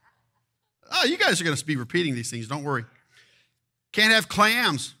right. Oh, you guys are going to be repeating these things. Don't worry. Can't have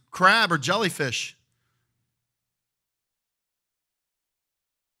clams, crab, or jellyfish.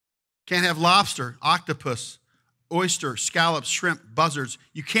 Can't have lobster, octopus, oyster, scallops, shrimp, buzzards.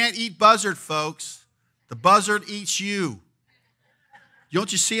 You can't eat buzzard, folks. The buzzard eats you.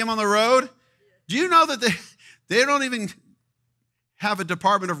 Don't you see them on the road? Do you know that they don't even have a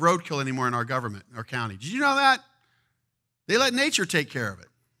department of roadkill anymore in our government, our county? Did you know that? They let nature take care of it.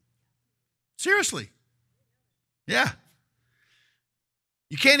 Seriously. Yeah.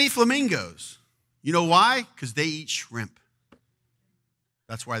 You can't eat flamingos. You know why? Because they eat shrimp.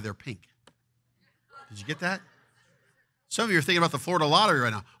 That's why they're pink. Did you get that? Some of you are thinking about the Florida lottery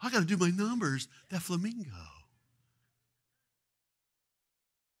right now. I got to do my numbers. That flamingo.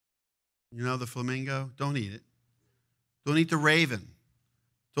 You know the flamingo? Don't eat it. Don't eat the raven.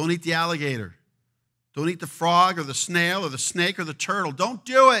 Don't eat the alligator. Don't eat the frog or the snail or the snake or the turtle. Don't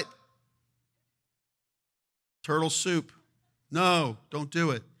do it. Turtle soup. No, don't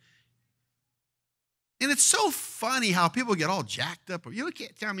do it. And it's so funny how people get all jacked up. You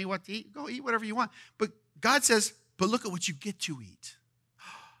can't tell me what to eat. Go eat whatever you want. But God says, but look at what you get to eat.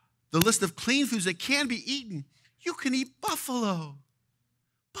 The list of clean foods that can be eaten. You can eat buffalo.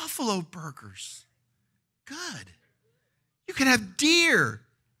 Buffalo burgers. Good. You can have deer.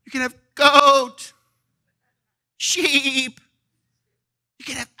 You can have goat. Sheep. You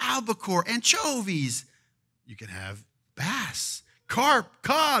can have albacore, anchovies. You can have bass, carp,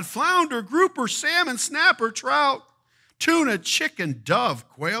 cod, flounder, grouper, salmon, snapper, trout, tuna, chicken, dove,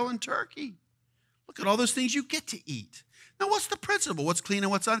 quail, and turkey. Look at all those things you get to eat. Now, what's the principle? What's clean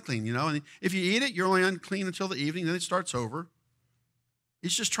and what's unclean? You know, and if you eat it, you're only unclean until the evening, then it starts over.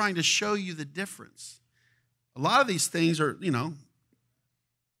 It's just trying to show you the difference. A lot of these things are, you know,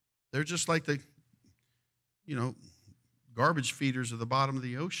 they're just like the, you know, garbage feeders at the bottom of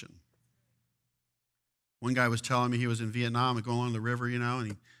the ocean. One guy was telling me he was in Vietnam and going along the river, you know,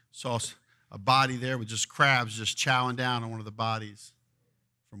 and he saw a body there with just crabs just chowing down on one of the bodies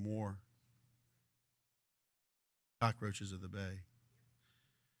from war. Cockroaches of the bay.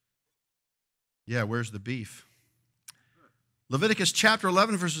 Yeah, where's the beef? Leviticus chapter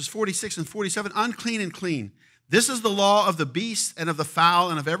 11, verses 46 and 47, unclean and clean. This is the law of the beast and of the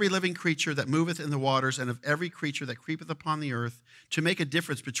fowl and of every living creature that moveth in the waters and of every creature that creepeth upon the earth, to make a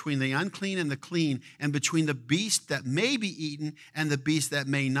difference between the unclean and the clean, and between the beast that may be eaten and the beast that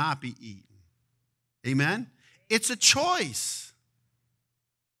may not be eaten. Amen? It's a choice.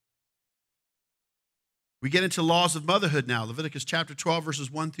 We get into laws of motherhood now. Leviticus chapter 12,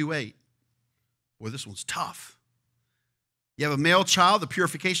 verses 1 through 8. Boy, this one's tough. You have a male child, the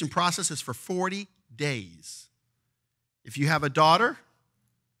purification process is for 40 days. If you have a daughter,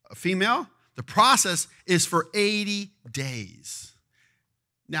 a female, the process is for 80 days.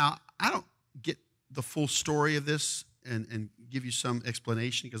 Now, I don't get the full story of this and give you some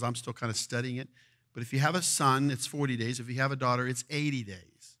explanation because I'm still kind of studying it. But if you have a son, it's 40 days. If you have a daughter, it's 80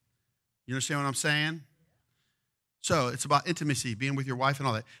 days. You understand what I'm saying? So it's about intimacy, being with your wife and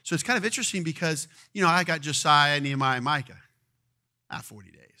all that. So it's kind of interesting because, you know, I got Josiah, Nehemiah, and Micah.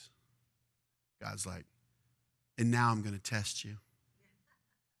 40 days. God's like, and now I'm going to test you.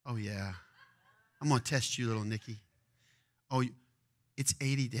 Oh, yeah. I'm going to test you, little Nikki. Oh, it's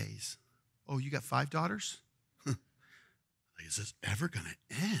 80 days. Oh, you got 5 daughters? Like, is this ever going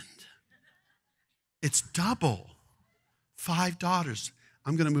to end? It's double. 5 daughters.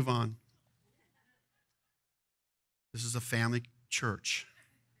 I'm going to move on. This is a family church.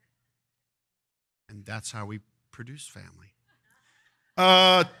 And that's how we produce family.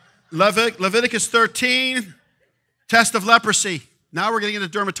 Leviticus 13, test of leprosy. Now we're getting into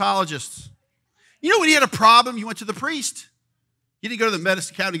dermatologists. You know when you had a problem, you went to the priest. You didn't go to the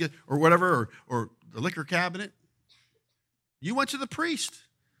medicine cabinet or whatever, or the liquor cabinet. You went to the priest.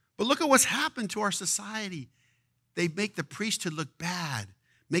 But look at what's happened to our society. They make the priesthood look bad,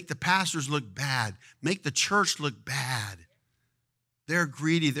 make the pastors look bad, make the church look bad. They're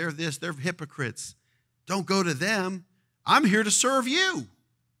greedy, they're this, they're hypocrites. Don't go to them. I'm here to serve you.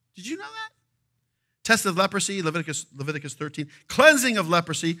 Did you know that? Test of leprosy, Leviticus 13. Cleansing of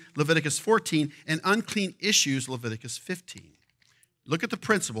leprosy, Leviticus 14. And unclean issues, Leviticus 15. Look at the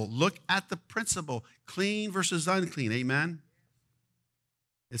principle. Look at the principle. Clean versus unclean. Amen?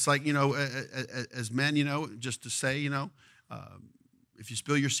 It's like, as men, just to say, if you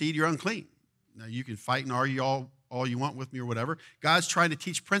spill your seed, you're unclean. Now, you can fight and argue all you want with me or whatever. God's trying to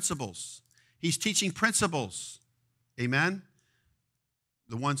teach principles. He's teaching principles. Amen?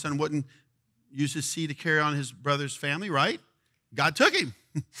 The one son wouldn't use his seed to carry on his brother's family, right? God took him.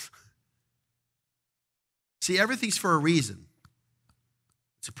 See, everything's for a reason.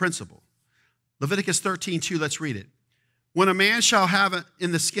 It's a principle. Leviticus 13:2, let's read it. When a man shall have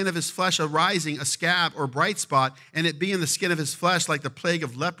in the skin of his flesh a rising, a scab, or bright spot, and it be in the skin of his flesh like the plague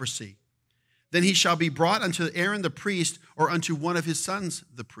of leprosy, then he shall be brought unto Aaron the priest, or unto one of his sons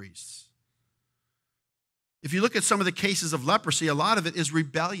the priests. If you look at some of the cases of leprosy, a lot of it is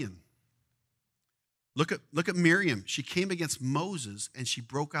rebellion. Look at Miriam. She came against Moses, and she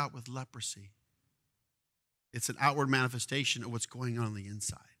broke out with leprosy. It's an outward manifestation of what's going on the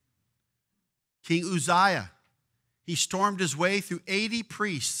inside. King Uzziah, he stormed his way through 80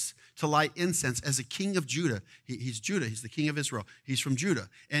 priests to light incense as a king of Judah. He's Judah. He's the king of Israel. He's from Judah.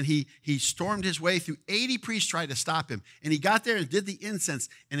 And he stormed his way through 80 priests tried to stop him. And he got there and did the incense.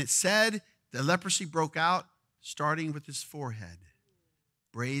 And it said the leprosy broke out starting with his forehead.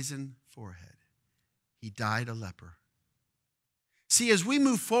 Brazen forehead. He died a leper. See, as we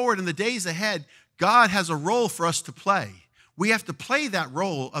move forward in the days ahead, God has a role for us to play. We have to play that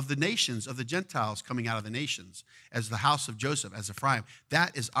role of the nations, of the Gentiles coming out of the nations, as the house of Joseph, as Ephraim.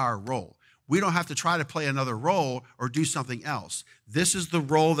 That is our role. We don't have to try to play another role or do something else. This is the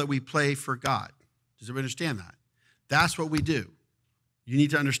role that we play for God. Does everybody understand that? That's what we do. You need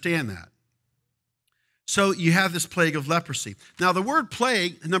to understand that. So you have this plague of leprosy. Now the word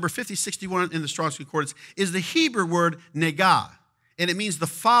plague, number 5061 in the Strong's Concordance, is the Hebrew word negah, and it means the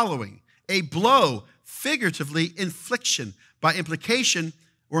following: a blow, figuratively infliction, by implication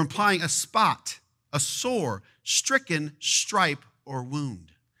or implying a spot, a sore, stricken, stripe, or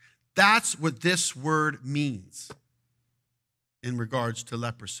wound. That's what this word means in regards to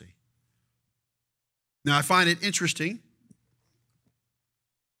leprosy. Now I find it interesting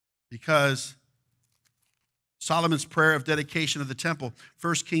because Solomon's prayer of dedication of the temple,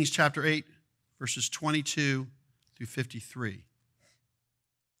 1 Kings chapter 8, verses 22 through 53.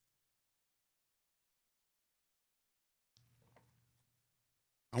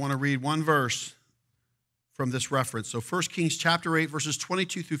 I want to read one verse from this reference. So 1 Kings chapter 8, verses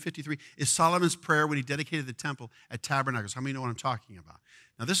 22 through 53 is Solomon's prayer when he dedicated the temple at Tabernacles. How many know what I'm talking about?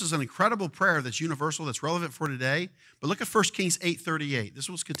 Now, this is an incredible prayer that's universal, that's relevant for today. But look at 1 Kings 8:38. This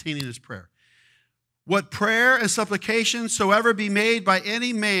was containing his prayer. What prayer and supplication soever be made by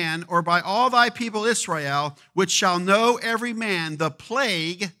any man or by all thy people Israel, which shall know every man the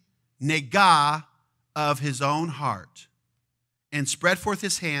plague, negah, of his own heart, and spread forth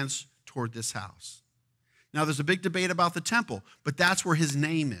his hands toward this house. Now, there's a big debate about the temple, but that's where his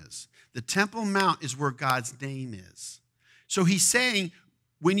name is. The Temple Mount is where God's name is. So he's saying,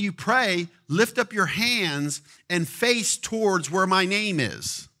 when you pray, lift up your hands and face towards where my name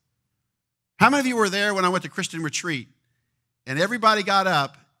is. How many of you were there when I went to Christian retreat and everybody got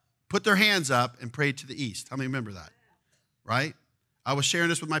up, put their hands up, and prayed to the east? How many remember that? Right? I was sharing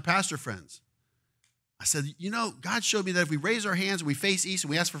this with my pastor friends. I said, God showed me that if we raise our hands and we face east and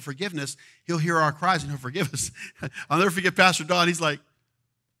we ask for forgiveness, he'll hear our cries and he'll forgive us. I'll never forget Pastor Don. He's like,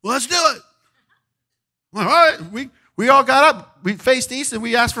 well, let's do it. All right. We all got up. We faced east and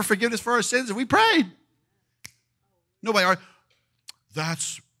we asked for forgiveness for our sins and we prayed. Nobody,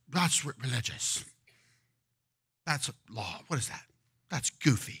 that's religious. That's a law. What is that? That's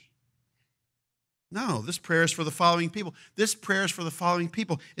goofy. No, this prayer is for the following people. This prayer is for the following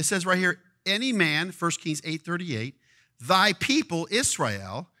people. It says right here, any man, 1 Kings 8:38, thy people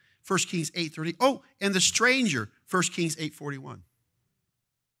Israel, 1 Kings 8:30. Oh, and the stranger, 1 Kings 8:41.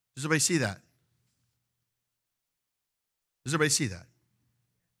 Does anybody see that? Does everybody see that?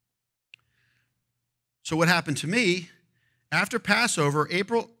 So what happened to me, after Passover,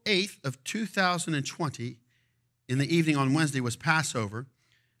 April 8th of 2020, in the evening on Wednesday was Passover.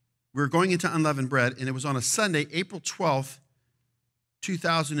 We were going into unleavened bread, and it was on a Sunday, April 12th,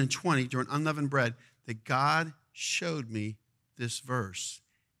 2020, during unleavened bread, that God showed me this verse.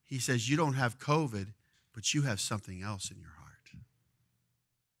 He says, you don't have COVID, but you have something else in your heart.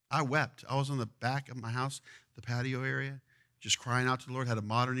 I wept. I was on the back of my house, the patio area, just crying out to the Lord. Had a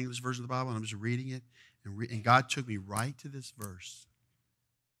modern English version of the Bible, and I'm just reading it. And God took me right to this verse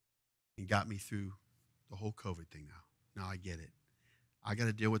and got me through the whole COVID thing now. Now I get it. I got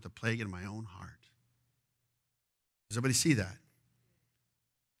to deal with the plague in my own heart. Does everybody see that?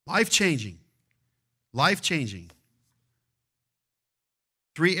 Life-changing. Life-changing.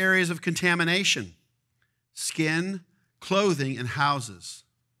 3 areas of contamination: skin, clothing, and houses.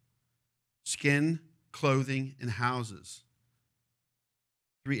 Skin, clothing, and houses.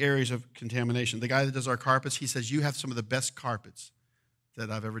 3 areas of contamination. The guy that does our carpets, he says, you have some of the best carpets that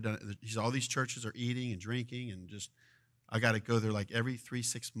I've ever done. He says, all these churches are eating and drinking and just, I got to go there like every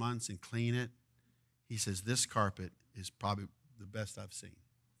 3-6 months and clean it. He says, this carpet is probably the best I've seen.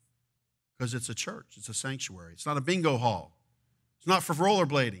 Because it's a church. It's a sanctuary. It's not a bingo hall. It's not for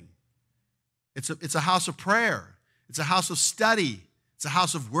rollerblading. It's a house of prayer. It's a house of study. It's a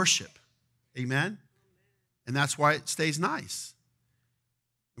house of worship. Amen? And that's why it stays nice.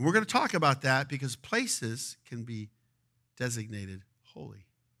 And we're going to talk about that because places can be designated holy.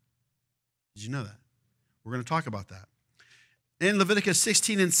 Did you know that? We're going to talk about that. In Leviticus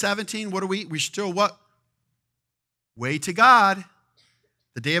 16 and 17, what are we? We're still what? Way to God.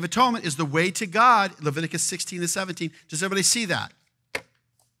 The Day of Atonement is the way to God. Leviticus 16 and 17. Does everybody see that?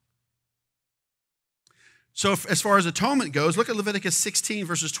 So as far as atonement goes, look at Leviticus 16,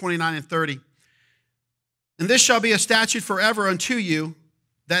 verses 29 and 30. And this shall be a statute forever unto you,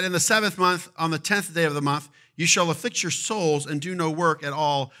 that in the 7th month, on the 10th day of the month, you shall afflict your souls and do no work at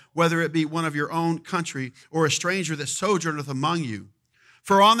all, whether it be one of your own country or a stranger that sojourneth among you.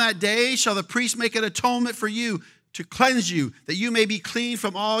 For on that day shall the priest make an atonement for you to cleanse you, that you may be clean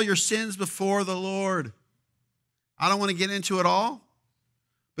from all your sins before the Lord. I don't want to get into it all,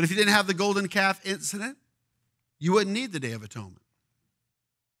 but if you didn't have the golden calf incident, you wouldn't need the Day of Atonement.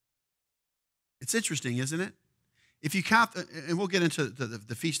 It's interesting, isn't it? If you count, and we'll get into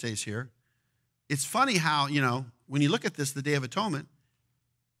the feast days here, it's funny how, when you look at this, the Day of Atonement,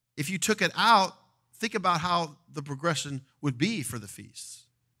 if you took it out, think about how the progression would be for the feasts.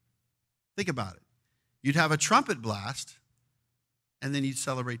 Think about it. You'd have a trumpet blast, and then you'd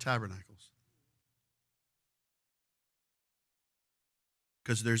celebrate Tabernacles.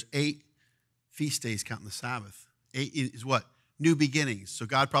 Because there's 8 feast days counting the Sabbath. 8 is what? New beginnings. So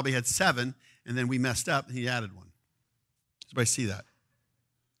God probably had 7, and then we messed up, and he added 1. Does everybody see that?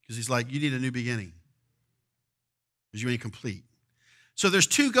 Because he's like, you need a new beginning. Because you ain't complete. So there's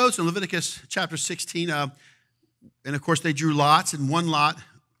 2 goats in Leviticus chapter 16. And of course, they drew lots, and one lot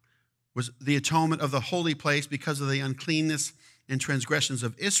was the atonement of the holy place because of the uncleanness and transgressions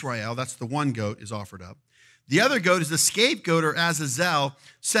of Israel. That's the one goat is offered up. The other goat is the scapegoat, or Azazel,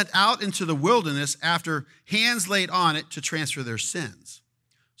 sent out into the wilderness after hands laid on it to transfer their sins.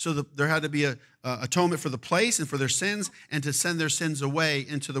 So there had to be a atonement for the place and for their sins, and to send their sins away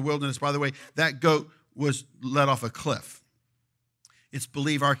into the wilderness. By the way, that goat was led off a cliff. It's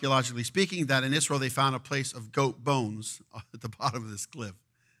believed, archaeologically speaking, that in Israel they found a place of goat bones at the bottom of this cliff.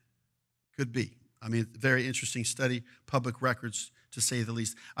 Could be. I mean, very interesting study, public records, to say the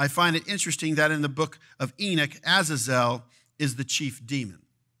least. I find it interesting that in the book of Enoch, Azazel is the chief demon.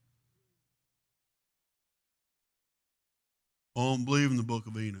 I don't believe in the book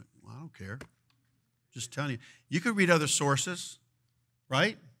of Enoch. Well, I don't care. Just telling you. You could read other sources,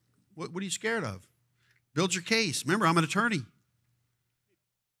 right? What are you scared of? Build your case. Remember, I'm an attorney.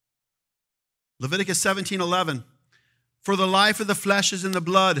 Leviticus 17:11. For the life of the flesh is in the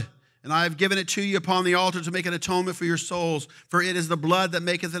blood, and I have given it to you upon the altar to make an atonement for your souls. For it is the blood that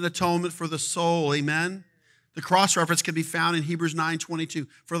maketh an atonement for the soul. Amen? The cross-reference can be found in Hebrews 9:22.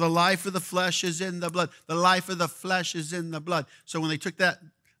 For the life of the flesh is in the blood. The life of the flesh is in the blood. So when they took that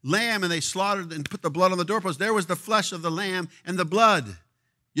lamb and they slaughtered and put the blood on the doorpost, there was the flesh of the lamb and the blood.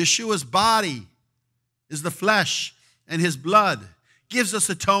 Yeshua's body is the flesh, and his blood gives us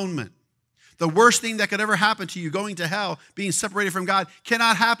atonement. The worst thing that could ever happen to you, going to hell, being separated from God,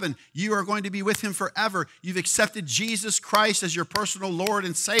 cannot happen. You are going to be with him forever. You've accepted Jesus Christ as your personal Lord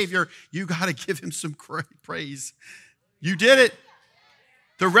and Savior. You got to give him some praise. You did it.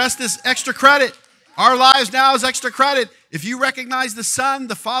 The rest is extra credit. Our lives now is extra credit. If you recognize the Son,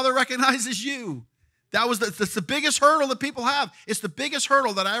 the Father recognizes you. That's the biggest hurdle that people have. It's the biggest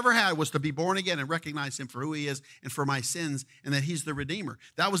hurdle that I ever had was to be born again and recognize him for who he is and for my sins and that he's the Redeemer.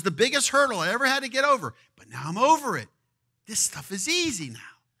 That was the biggest hurdle I ever had to get over. But now I'm over it. This stuff is easy now.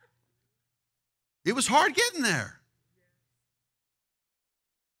 It was hard getting there.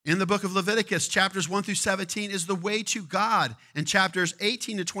 In the book of Leviticus, chapters 1 through 17 is the way to God. And chapters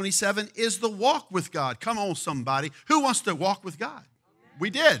 18 to 27 is the walk with God. Come on, somebody. Who wants to walk with God? We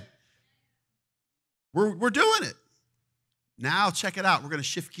did. We're doing it. Now, check it out. We're going to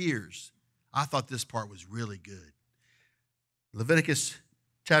shift gears. I thought this part was really good. Leviticus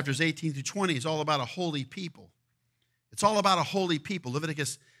chapters 18 through 20 is all about a holy people. It's all about a holy people.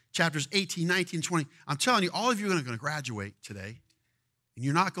 Leviticus chapters 18, 19, 20. I'm telling you, all of you are going to graduate today. And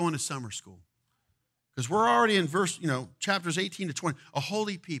you're not going to summer school. Because we're already in chapters 18 to 20, a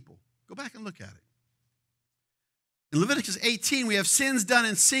holy people. Go back and look at it. In Leviticus 18, we have sins done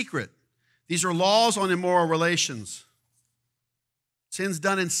in secret. These are laws on immoral relations. Sins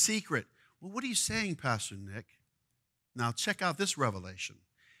done in secret. Well, what are you saying, Pastor Nick? Now, check out this revelation.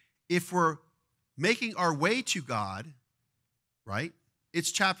 If we're making our way to God, right,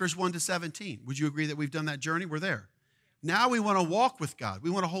 it's chapters 1 to 17. Would you agree that we've done that journey? We're there. Now we want to walk with God. We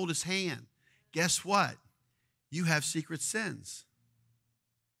want to hold his hand. Guess what? You have secret sins.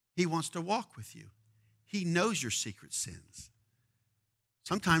 He wants to walk with you. He knows your secret sins.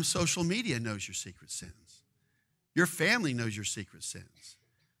 Sometimes social media knows your secret sins. Your family knows your secret sins.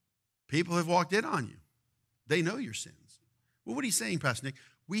 People have walked in on you. They know your sins. Well, what are you saying, Pastor Nick?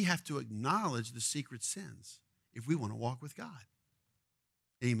 We have to acknowledge the secret sins if we want to walk with God.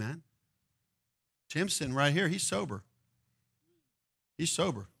 Amen. Tim's sitting right here. He's sober. He's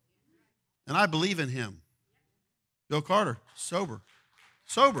sober. And I believe in him. Bill Carter, sober.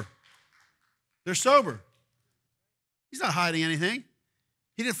 Sober. They're sober. He's not hiding anything.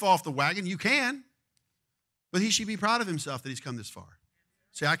 He didn't fall off the wagon. You can. But he should be proud of himself that he's come this far.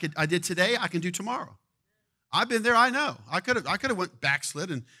 Say, I did today, I can do tomorrow. I've been there, I know. I could have went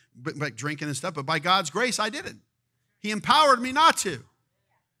backslid and like drinking and stuff, but by God's grace, I didn't. He empowered me not to.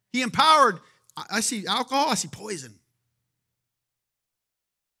 He empowered. I see alcohol, I see poison.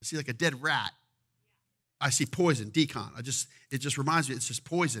 I see like a dead rat. I see poison, decon. It just reminds me, it's just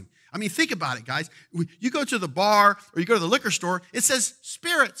poison. I mean, think about it, guys. You go to the bar or you go to the liquor store, it says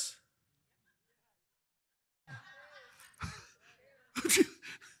spirits.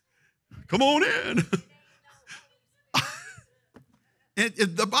 Come on in. And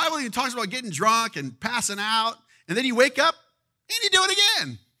the Bible even talks about getting drunk and passing out, and then you wake up and you do it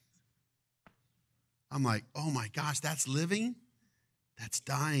again. I'm like, oh my gosh, that's living? That's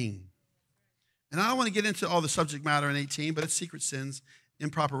dying. And I don't want to get into all the subject matter in 18, but it's secret sins,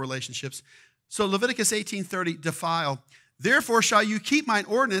 improper relationships. So Leviticus 18:30, defile. Therefore shall you keep mine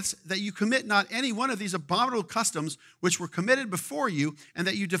ordinance, that you commit not any one of these abominable customs which were committed before you, and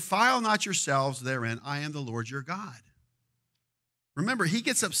that you defile not yourselves therein. I am the Lord your God. Remember, he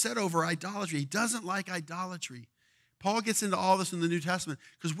gets upset over idolatry. He doesn't like idolatry. Paul gets into all this in the New Testament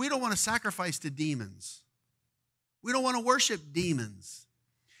because we don't want to sacrifice to demons. We don't want to worship demons.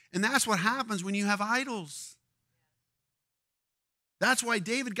 And that's what happens when you have idols. That's why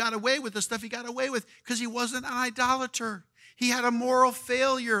David got away with the stuff he got away with, because he wasn't an idolater. He had a moral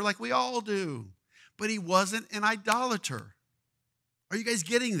failure like we all do, but he wasn't an idolater. Are you guys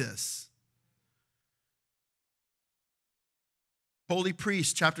getting this? Holy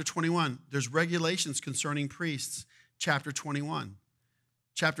priests, chapter 21. There's regulations concerning priests, chapter 21.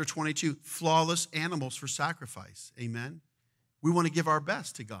 Chapter 22, flawless animals for sacrifice. Amen. We want to give our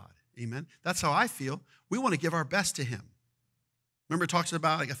best to God. Amen. That's how I feel. We want to give our best to him. Remember it talks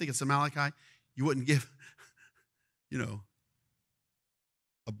about, I think it's in Malachi, you wouldn't give,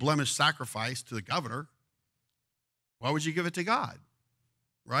 a blemished sacrifice to the governor. Why would you give it to God?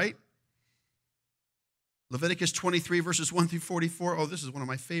 Right? Leviticus 23, verses 1 through 44. Oh, this is one of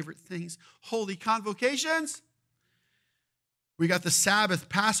my favorite things. Holy convocations. We got the Sabbath,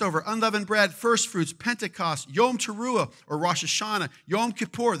 Passover, unleavened bread, first fruits, Pentecost, Yom Teruah, or Rosh Hashanah, Yom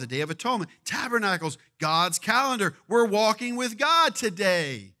Kippur, the Day of Atonement, Tabernacles, God's calendar. We're walking with God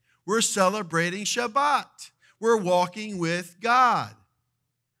today. We're celebrating Shabbat. We're walking with God.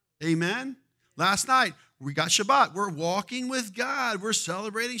 Amen? Last night, we got Shabbat. We're walking with God. We're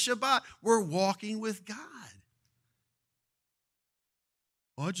celebrating Shabbat. We're walking with God.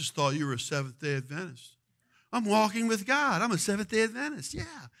 Oh, I just thought you were a Seventh-day Adventist. I'm walking with God. I'm a Seventh-day Adventist. Yeah,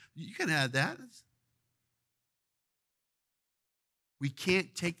 you can add that. We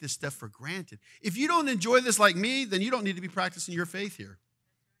can't take this stuff for granted. If you don't enjoy this like me, then you don't need to be practicing your faith here.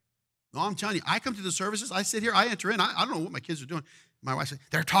 No, I'm telling you, I come to the services, I sit here, I enter in, I don't know what my kids are doing. My wife said,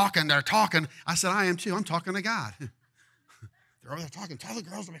 they're talking. I said, I am too. I'm talking to God. They're talking. Tell the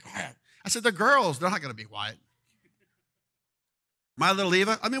girls to be quiet. I said, the girls, they're not going to be quiet. My little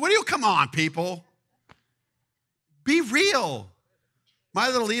Eva, come on, people. Be real. My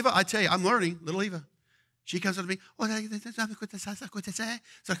little Eva, I tell you, I'm learning, little Eva. She comes up to me, and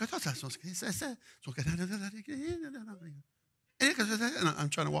I'm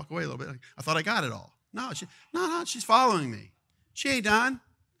trying to walk away a little bit. I thought I got it all. No, she's following me. She ain't done. I'm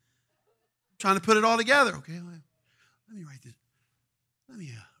trying to put it all together. Okay, let me write this. Let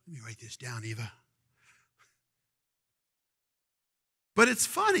me write this down, Eva. But it's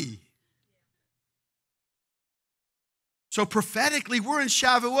funny. So prophetically, we're in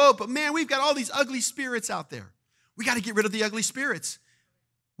Shavuot, but man, we've got all these ugly spirits out there. We got to get rid of the ugly spirits.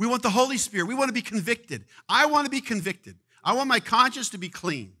 We want the Holy Spirit. We want to be convicted. I want to be convicted. I want my conscience to be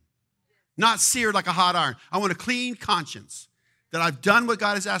clean, not seared like a hot iron. I want a clean conscience that I've done what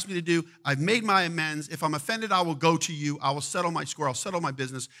God has asked me to do. I've made my amends. If I'm offended, I will go to you. I will settle my score. I'll settle my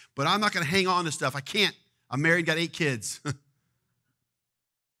business, but I'm not going to hang on to stuff. I can't. I'm married, got 8 kids.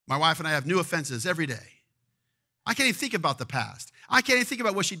 My wife and I have new offenses every day. I can't even think about the past. I can't even think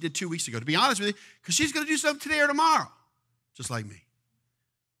about what she did 2 weeks ago, to be honest with you, because she's going to do something today or tomorrow, just like me.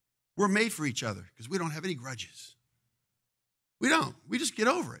 We're made for each other because we don't have any grudges. We don't. We just get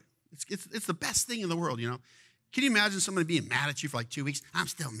over it. It's the best thing in the world, you know. Can you imagine somebody being mad at you for like 2 weeks? I'm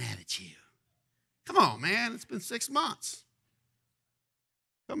still mad at you. Come on, man. It's been 6 months.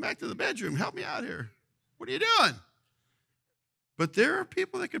 Come back to the bedroom. Help me out here. What are you doing? But there are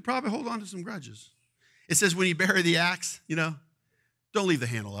people that could probably hold on to some grudges. It says when you bury the axe, you know, don't leave the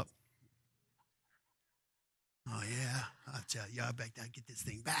handle up. Oh, yeah, I'll tell you, I bet I'll get this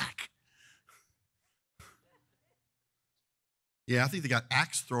thing back. Yeah, I think they got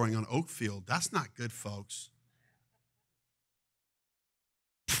axe throwing on Oakfield. That's not good, folks.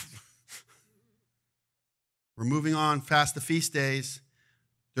 We're moving on past the feast days.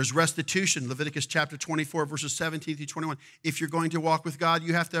 There's restitution, Leviticus chapter 24, verses 17 through 21. If you're going to walk with God,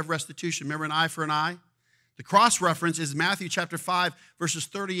 you have to have restitution. Remember an eye for an eye? The cross-reference is Matthew chapter 5, verses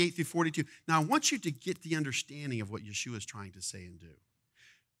 38 through 42. Now, I want you to get the understanding of what Yeshua is trying to say and do.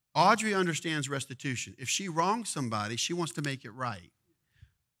 Audrey understands restitution. If she wrongs somebody, she wants to make it right.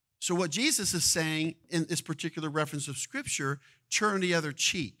 So what Jesus is saying in this particular reference of Scripture, turn the other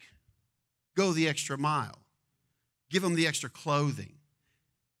cheek. Go the extra mile. Give them the extra clothing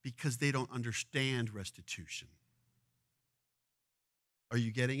because they don't understand restitution. Are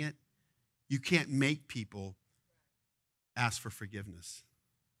you getting it? You can't make people ask for forgiveness.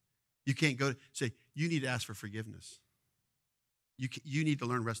 You can't go say, you need to ask for forgiveness. You need to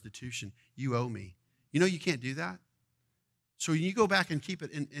learn restitution. You owe me. You know you can't do that. So when you go back and keep it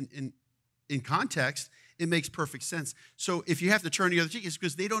in context, it makes perfect sense. So if you have to turn the other cheek, it's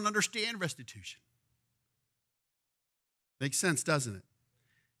because they don't understand restitution. Makes sense, doesn't it?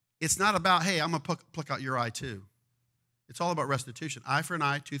 It's not about, hey, I'm going to pluck out your eye too. It's all about restitution. Eye for an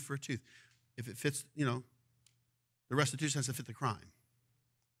eye, tooth for a tooth. If it fits, you know, the restitution has to fit the crime.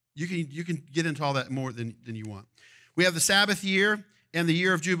 You can get into all that more than you want. We have the Sabbath year and the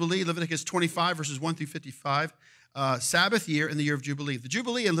year of Jubilee, Leviticus 25, verses 1 through 55. Sabbath year and the year of Jubilee. The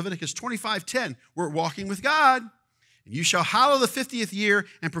Jubilee in Leviticus 25:10, we're walking with God. And you shall hallow the 50th year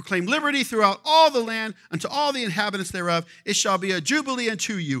and proclaim liberty throughout all the land unto all the inhabitants thereof. It shall be a jubilee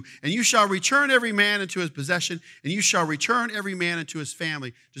unto you, and you shall return every man into his possession, and you shall return every man into his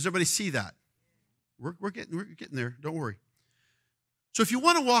family. Does everybody see that? We're getting there. Don't worry. So if you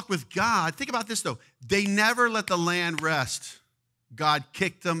want to walk with God, think about this though. They never let the land rest. God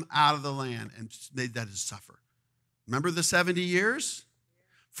kicked them out of the land and made that to suffer. Remember the 70 years?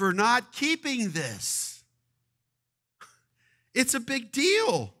 For not keeping this. It's a big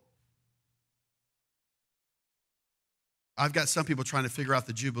deal. I've got some people trying to figure out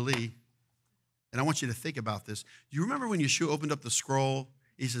the Jubilee, and I want you to think about this. Do you remember when Yeshua opened up the scroll?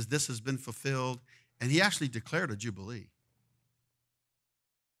 He says, this has been fulfilled, and he actually declared a Jubilee.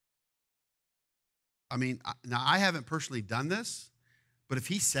 I mean, now I haven't personally done this, but if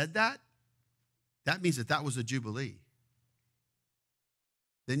he said that, that means that was a Jubilee.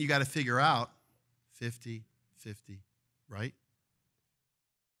 Then you got to figure out 50, 50, right?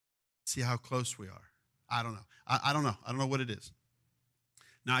 See how close we are. I don't know. I don't know. I don't know what it is.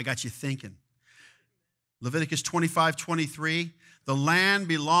 Now I got you thinking. Leviticus 25:23, the land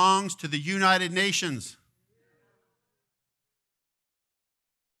belongs to the United Nations.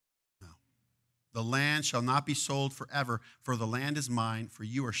 No. The land shall not be sold forever, for the land is mine, for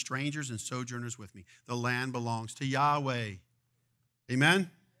you are strangers and sojourners with me. The land belongs to Yahweh. Amen?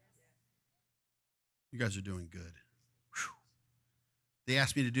 You guys are doing good. Whew. They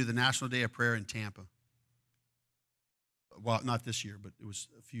asked me to do the National Day of Prayer in Tampa. Well, not this year, but it was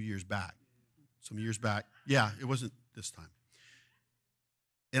a few years back. Some years back. Yeah, it wasn't this time.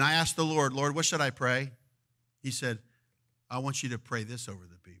 And I asked the Lord, what should I pray? He said, I want you to pray this over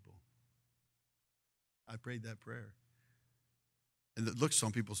the people. I prayed that prayer. And it looks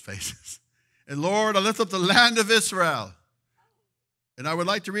on people's faces. And Lord, I lift up the land of Israel. And I would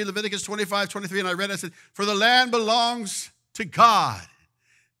like to read Leviticus 25:23. And I read it, I said, for the land belongs to God.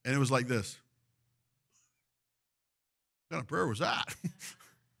 And it was like this. What kind of prayer was that?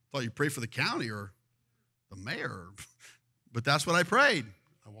 Thought you prayed for the county or the mayor. But that's what I prayed.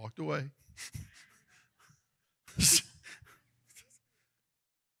 I walked away.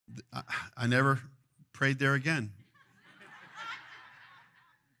 I never prayed there again.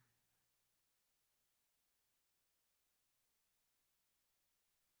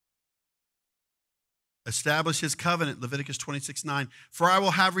 Establish his covenant, Leviticus 26:9. For I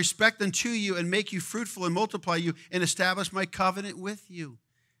will have respect unto you and make you fruitful and multiply you and establish my covenant with you.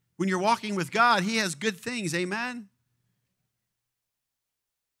 When you're walking with God, he has good things. Amen?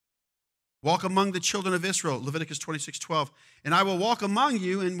 Walk among the children of Israel, Leviticus 26:12. And I will walk among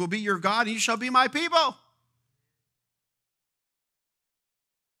you and will be your God, and you shall be my people.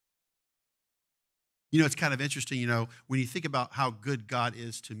 You know, it's kind of interesting, you know, when you think about how good God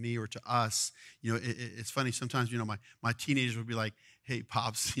is to me or to us, you know, it's funny sometimes, you know, my teenagers would be like, hey,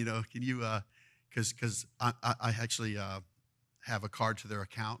 Pops, you know, can you, because I actually have a card to their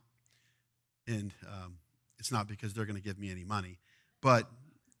account, and it's not because they're going to give me any money, but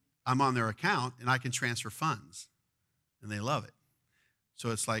I'm on their account, and I can transfer funds, and they love it.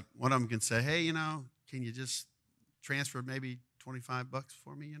 So it's like one of them can say, hey, you know, can you just transfer maybe $25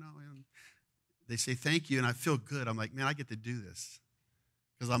 for me, you know, and they say thank you, and I feel good. I'm like, man, I get to do this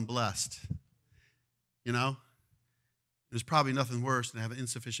because I'm blessed. You know? There's probably nothing worse than having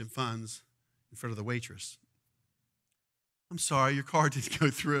insufficient funds in front of the waitress. I'm sorry, your card didn't go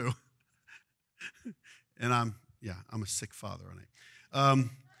through. And I'm a sick father, aren't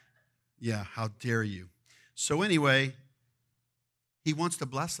I? How dare you? So anyway, he wants to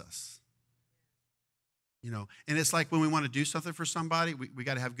bless us. You know, and it's like when we want to do something for somebody, we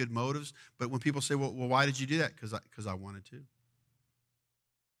got to have good motives. But when people say, well, why did you do that? Because I wanted to.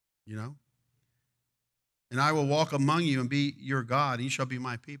 You know? And I will walk among you and be your God, and you shall be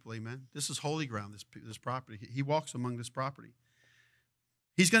my people. Amen? This is holy ground, this property. He walks among this property.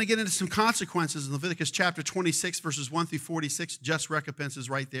 He's going to get into some consequences in Leviticus chapter 26, verses 1 through 46. Just recompense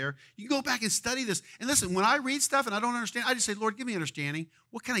is right there. You can go back and study this. And listen, when I read stuff and I don't understand, I just say, Lord, give me understanding.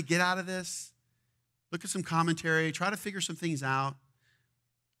 What can I get out of this? Look at some commentary, try to figure some things out.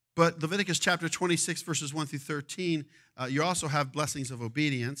 But Leviticus chapter 26, verses 1 through 13, you also have blessings of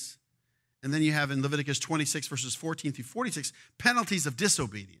obedience. And then you have in Leviticus 26, verses 14 through 46, penalties of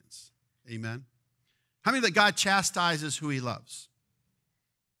disobedience. Amen. How many that God chastises who he loves?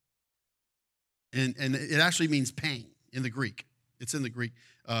 And it actually means pain in the Greek. It's in the Greek.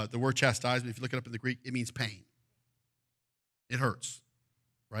 The word chastisement, if you look it up in the Greek, it means pain. It hurts,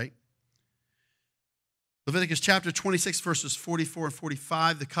 right? Leviticus chapter 26, verses 44 and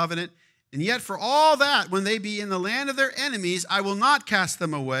 45, the covenant. And yet for all that, when they be in the land of their enemies, I will not cast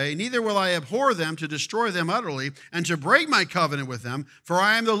them away, neither will I abhor them to destroy them utterly, and to break my covenant with them, for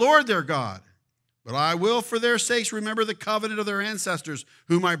I am the Lord their God. But I will for their sakes remember the covenant of their ancestors,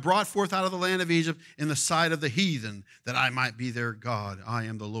 whom I brought forth out of the land of Egypt in the sight of the heathen, that I might be their God. I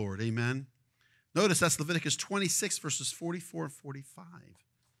am the Lord. Amen. Notice that's Leviticus 26, verses 44 and 45.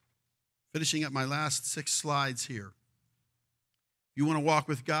 Finishing up my last 6 slides here. If you want to walk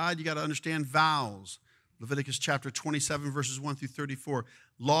with God, you got to understand vows. Leviticus chapter 27, verses 1 through 34.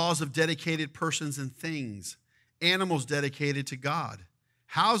 Laws of dedicated persons and things. Animals dedicated to God.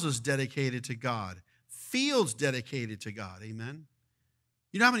 Houses dedicated to God. Fields dedicated to God. Amen.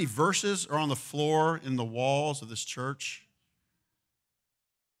 You know how many verses are on the floor in the walls of this church?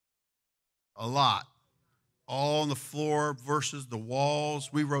 A lot. All on the floor, verses, the walls.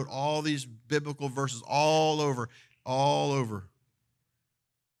 We wrote all these biblical verses all over.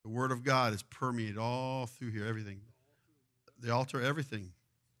 The Word of God is permeated all through here, everything. The altar, everything.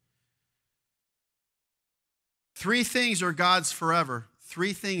 3 things are God's forever.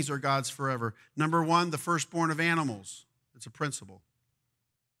 3 things are God's forever. Number 1, the firstborn of animals. It's a principle.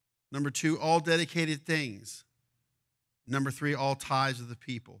 Number 2, all dedicated things. Number 3, all tithes of the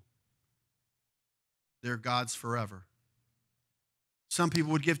people. They're God's forever. Some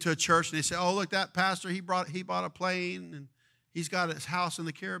people would give to a church and they say, oh, look, that pastor, he bought a plane and he's got his house in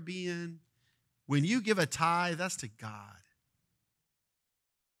the Caribbean. When you give a tithe, that's to God.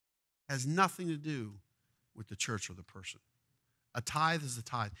 It has nothing to do with the church or the person. A tithe is a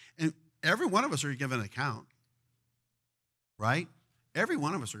tithe. And every one of us are given an account, right? Every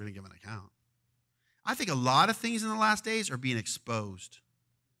one of us are going to give an account. I think a lot of things in the last days are being exposed.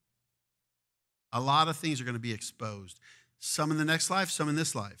 A lot of things are going to be exposed. Some in the next life, some in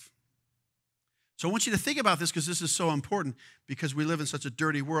this life. So I want you to think about this because this is so important because we live in such a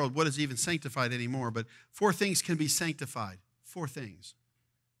dirty world. What is even sanctified anymore? But 4 things can be sanctified. 4 things.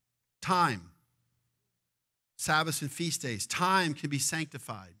 Time. Sabbaths and feast days. Time can be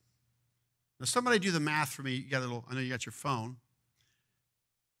sanctified. Now somebody do the math for me. I know you got your phone.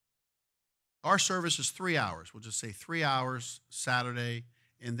 Our service is 3 hours. We'll just say 3 hours Saturday.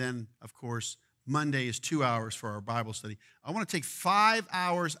 And then, of course, Monday is 2 hours for our Bible study. I want to take 5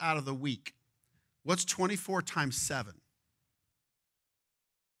 hours out of the week. What's 24 times 7?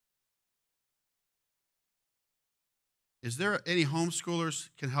 Is there any homeschoolers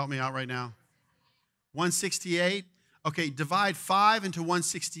can help me out right now? 168? Okay, divide 5 into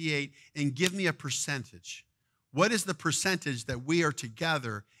 168 and give me a percentage. What is the percentage that we are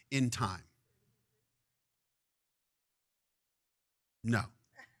together in time? No.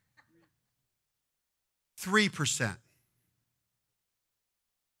 3%.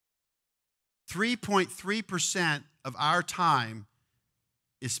 3.3% of our time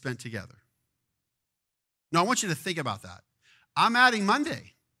is spent together. Now, I want you to think about that. I'm adding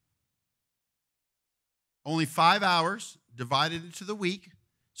Monday. Only 5 hours divided into the week.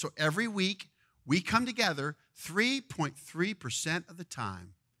 So every week, we come together 3.3% of the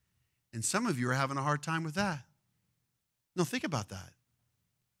time. And some of you are having a hard time with that. No, think about that.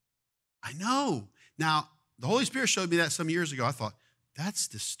 I know. Now, the Holy Spirit showed me that some years ago. I thought, that's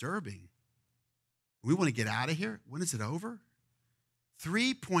disturbing. We want to get out of here. When is it over?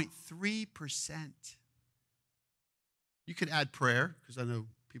 3.3%. You could add prayer, because I know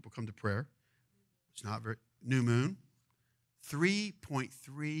people come to prayer. It's not very, new moon.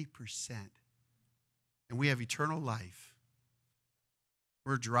 3.3%. And we have eternal life.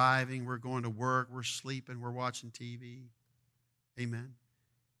 We're driving, we're going to work, we're sleeping, we're watching TV. Amen.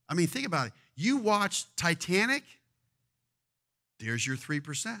 I mean, think about it. You watch Titanic, there's your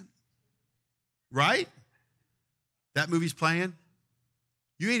 3%. Right? That movie's playing.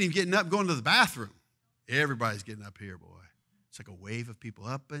 You ain't even getting up going to the bathroom. Everybody's getting up here, boy. It's like a wave of people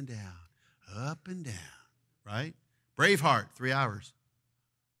up and down, right? Braveheart, 3 hours.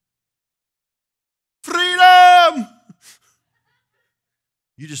 Freedom!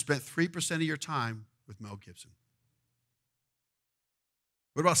 You just spent 3% of your time with Mel Gibson.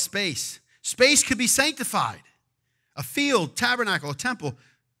 What about space? Space could be sanctified. A field, tabernacle, a temple,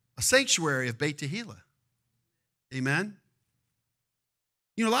 a sanctuary of Beit Tehila. Amen?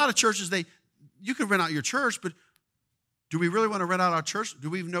 You know, a lot of churches, you can rent out your church, but do we really want to rent out our church? Do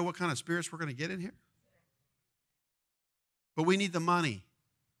we even know what kind of spirits we're going to get in here? But we need the money.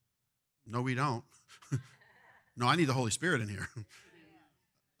 No, we don't. No, I need the Holy Spirit in here.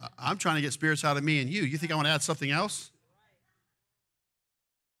 I'm trying to get spirits out of me and you. You think I want to add something else?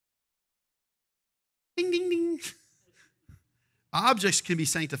 Ding, ding, ding. Objects can be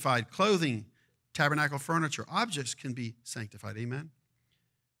sanctified. Clothing, tabernacle furniture. Objects can be sanctified. Amen?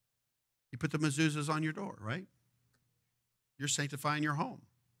 You put the mezuzahs on your door, right? You're sanctifying your home.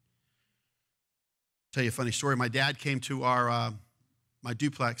 Tell you a funny story. My dad came to my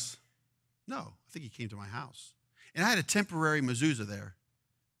duplex. No, I think he came to my house. And I had a temporary mezuzah there.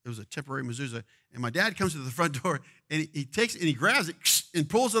 It was a temporary mezuzah. And my dad comes to the front door, and he takes it, and he grabs it and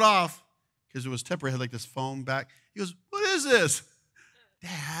pulls it off because it was temporary. It had like this foam back. He goes, "What is this?"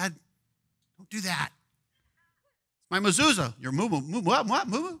 "Dad, don't do that. It's my mezuzah." "Your moo-moo. What?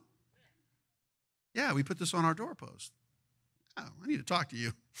 Moo-moo?" "Yeah, we put this on our doorpost." "Oh, I need to talk to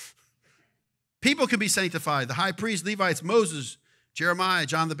you." People can be sanctified. The high priest, Levites, Moses, Jeremiah,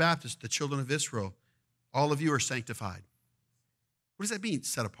 John the Baptist, the children of Israel. All of you are sanctified. What does that mean,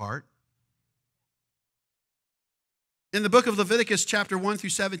 set apart? In the book of Leviticus, chapter 1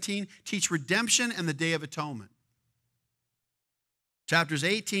 through 17, teach redemption and the Day of Atonement. Chapters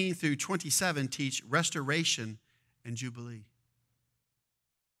 18 through 27 teach restoration and jubilee.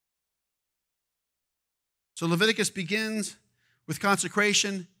 So Leviticus begins with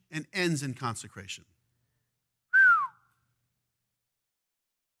consecration and ends in consecration.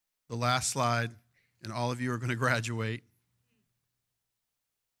 The last slide, and all of you are going to graduate.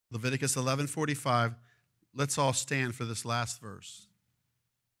 Leviticus 11:45. Let's all stand for this last verse.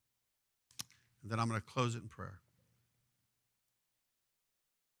 And then I'm going to close it in prayer.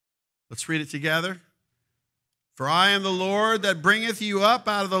 Let's read it together. "For I am the Lord that bringeth you up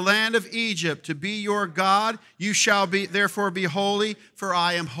out of the land of Egypt to be your God. You shall therefore be holy, for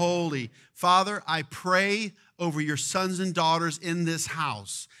I am holy." Father, I pray over your sons and daughters in this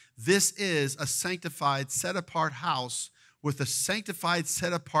house. This is a sanctified, set-apart house with a sanctified,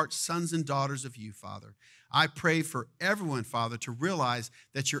 set-apart sons and daughters of you, Father. I pray for everyone, Father, to realize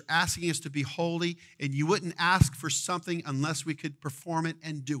that you're asking us to be holy, and you wouldn't ask for something unless we could perform it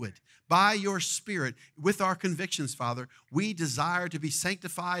and do it. By your Spirit, with our convictions, Father, we desire to be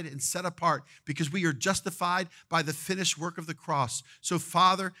sanctified and set apart because we are justified by the finished work of the cross. So,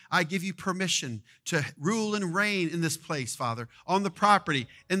 Father, I give you permission to rule and reign in this place, Father, on the property,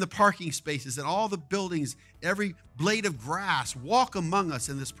 in the parking spaces, and all the buildings, every blade of grass. Walk among us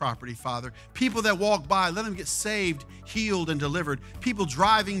in this property, Father. People that walk by, let them get saved, healed, and delivered. People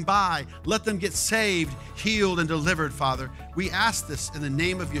driving by, let them get saved, healed, and delivered, Father. We ask this in the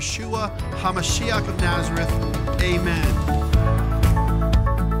name of Yeshua, HaMashiach of Nazareth. Amen.